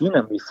 I've seen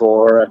them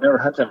before. I've never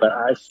hunted them, but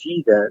I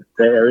see the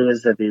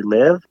areas that they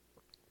live.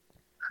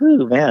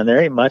 Ooh, man,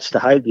 there ain't much to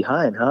hide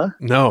behind, huh?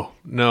 No.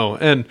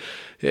 And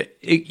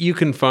you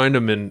can find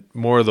them in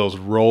more of those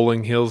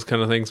rolling hills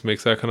kind of things,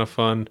 makes that kind of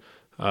fun.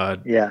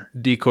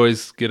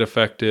 Decoys get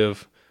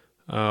effective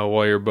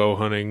while you're bow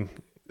hunting.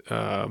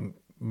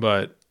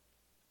 But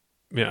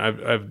yeah,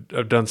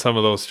 I've done some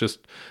of those, just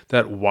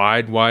that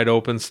wide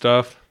open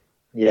stuff.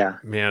 Yeah.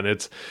 Man,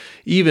 it's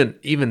even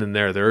in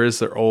there is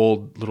their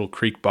old little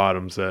creek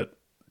bottoms that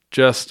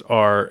just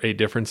are a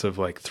difference of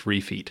like 3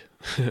 feet.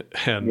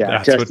 And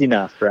that's just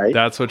enough, right?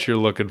 That's what you're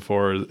looking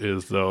for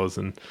is those.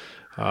 And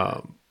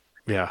I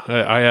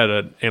had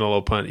an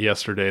antelope hunt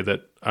yesterday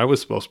that I was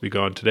supposed to be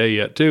gone today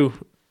yet too,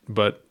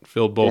 but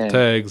filled both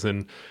tags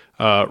and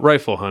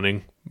rifle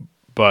hunting.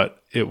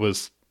 But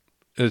it's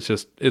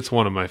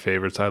one of my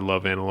favorites. I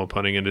love antelope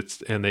hunting,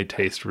 and they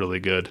taste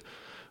really good.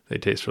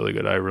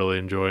 I really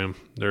enjoy them.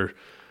 They're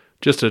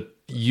just a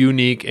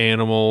unique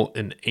animal,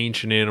 an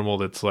ancient animal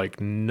that's like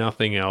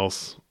nothing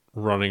else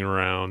running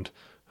around.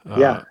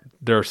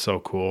 They're so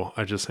cool.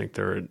 I just think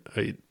they're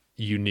a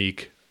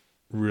unique,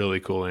 really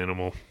cool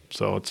animal.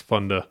 So it's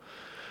fun to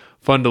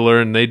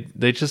learn.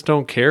 They just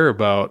don't care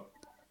about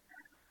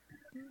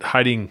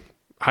hiding,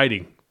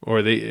 or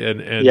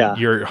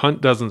your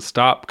hunt doesn't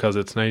stop because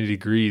it's 90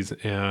 degrees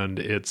and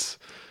it's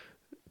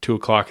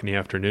 2:00 in the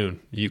afternoon.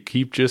 You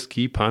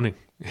keep hunting.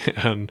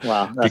 And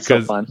that's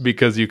so fun.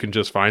 Because you can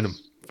just find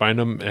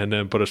them and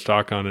then put a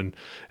stock on. And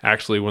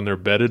actually when they're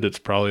bedded, it's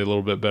probably a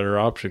little bit better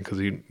option because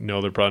you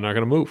know they're probably not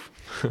going to move.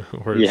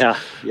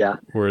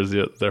 Whereas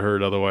the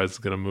herd otherwise is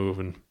going to move.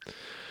 And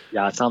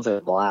it sounds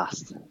like a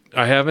blast.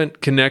 I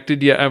haven't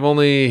connected yet. I've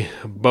only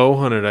bow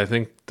hunted, I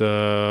think,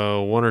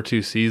 the 1 or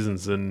 2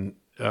 seasons, and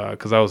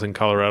because I was in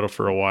Colorado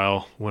for a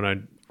while when I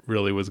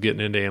really was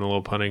getting into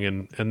antelope hunting,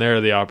 and there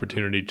the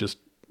opportunity just,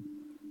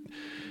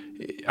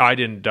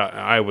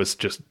 I was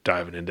just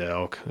diving into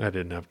elk. I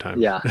didn't have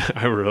time. Yeah.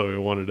 I really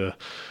wanted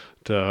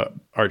to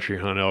archery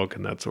hunt elk,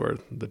 and that's where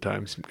the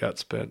time got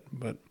spent.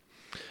 But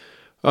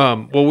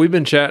Well, we've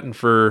been chatting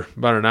for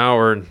about an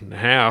hour and a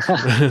half.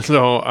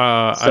 So,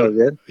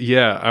 Good.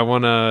 I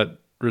want to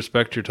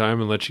respect your time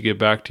and let you get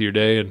back to your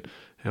day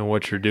and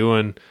what you're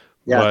doing.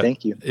 Yeah, But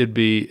thank you. It'd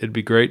be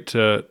great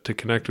to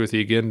connect with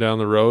you again down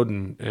the road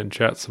and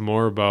chat some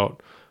more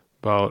about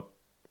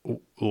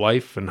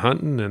life and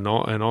hunting and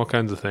all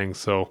kinds of things.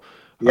 So,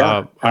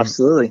 Yeah,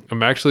 absolutely.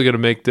 I'm actually going to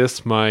make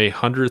this my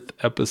 100th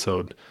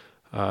episode.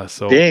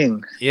 So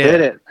Ding,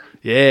 hit it.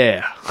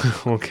 Yeah,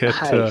 we'll get.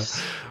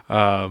 Nice.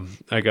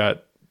 I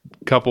got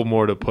a couple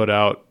more to put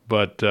out,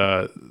 but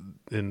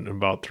in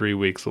about 3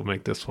 weeks we'll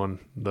make this one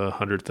the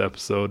 100th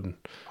episode.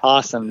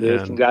 Awesome,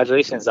 dude!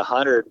 Congratulations,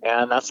 100,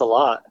 man. That's a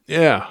lot.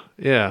 Yeah,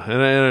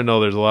 and I know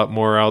there's a lot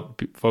more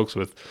out, folks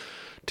with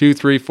 200,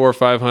 300, 400,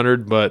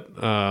 500, but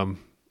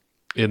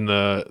in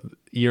the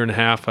year and a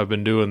half I've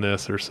been doing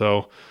this or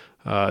so,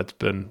 it's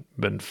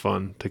been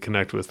fun to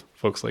connect with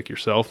folks like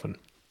yourself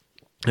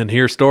and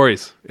hear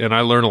stories, and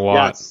I learn a lot.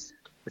 Yeah,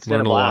 it's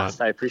been a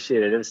blast. I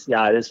appreciate it.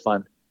 It is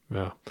fun.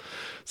 Yeah.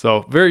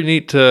 So very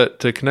neat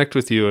to connect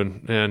with you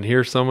and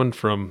hear someone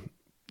from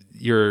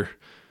your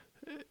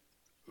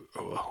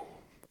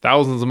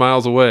thousands of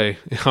miles away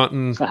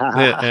hunting,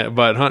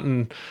 but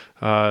hunting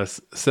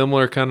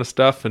similar kind of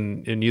stuff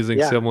and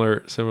using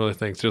similar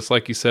things. Just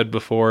like you said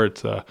before,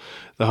 it's the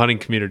hunting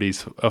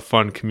community's a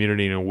fun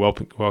community and a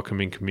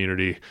welcoming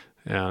community.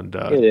 And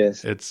it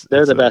is.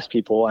 They're the best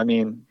people. I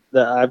mean,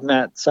 I've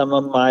met some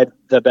of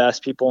the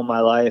best people in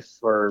my life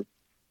or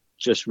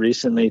just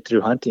recently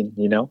through hunting,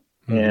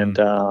 and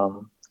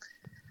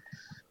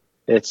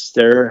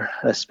they're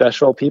a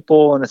special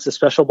people and it's a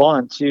special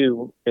bond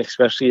too,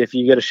 especially if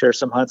you get to share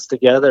some hunts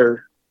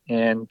together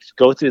and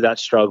go through that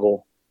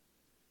struggle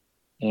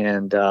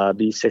and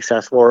be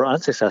successful or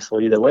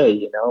unsuccessful either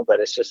way, but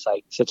it's just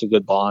like such a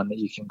good bond that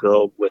you can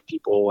grow with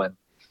people, and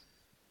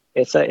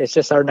it's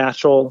just our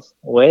natural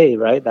way,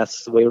 right?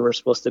 That's the way we're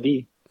supposed to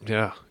be.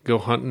 Yeah, go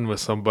hunting with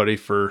somebody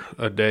for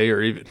a day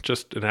or even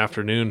just an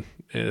afternoon.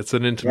 It's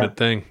an intimate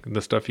thing. And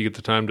the stuff you get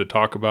the time to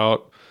talk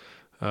about,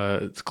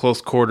 it's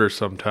close quarters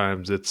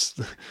sometimes. It's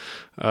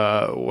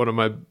the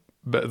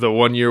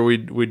 1 year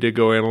we did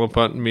go antelope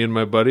hunting, me and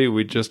my buddy,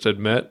 we just had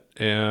met,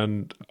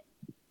 and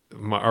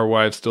our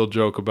wives still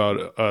joke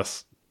about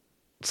us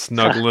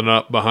snuggling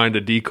up behind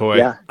a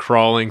decoy,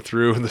 crawling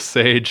through the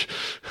sage,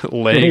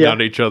 laying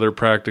on each other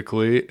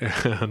practically,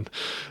 and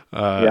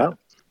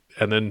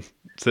then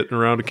sitting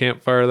around a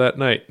campfire that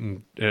night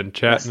and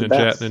chatting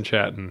and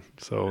chatting.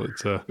 So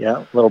it's a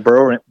little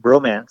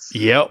bromance.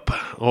 Yep.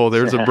 Oh,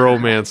 there's a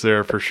bromance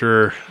there for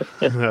sure.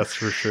 That's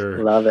for sure.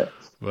 Love it.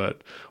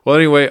 But well,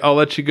 anyway, I'll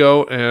let you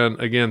go. And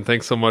again,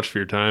 thanks so much for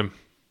your time.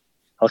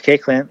 Okay,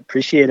 Clint,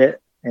 appreciate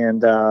it.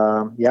 And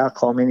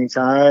call me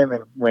anytime.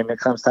 And when it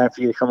comes time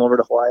for you to come over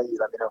to Hawaii,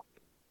 let me know.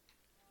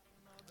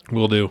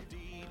 Will do.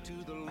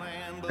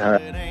 All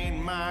right. It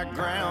ain't my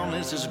ground.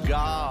 This is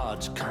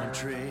God's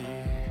country.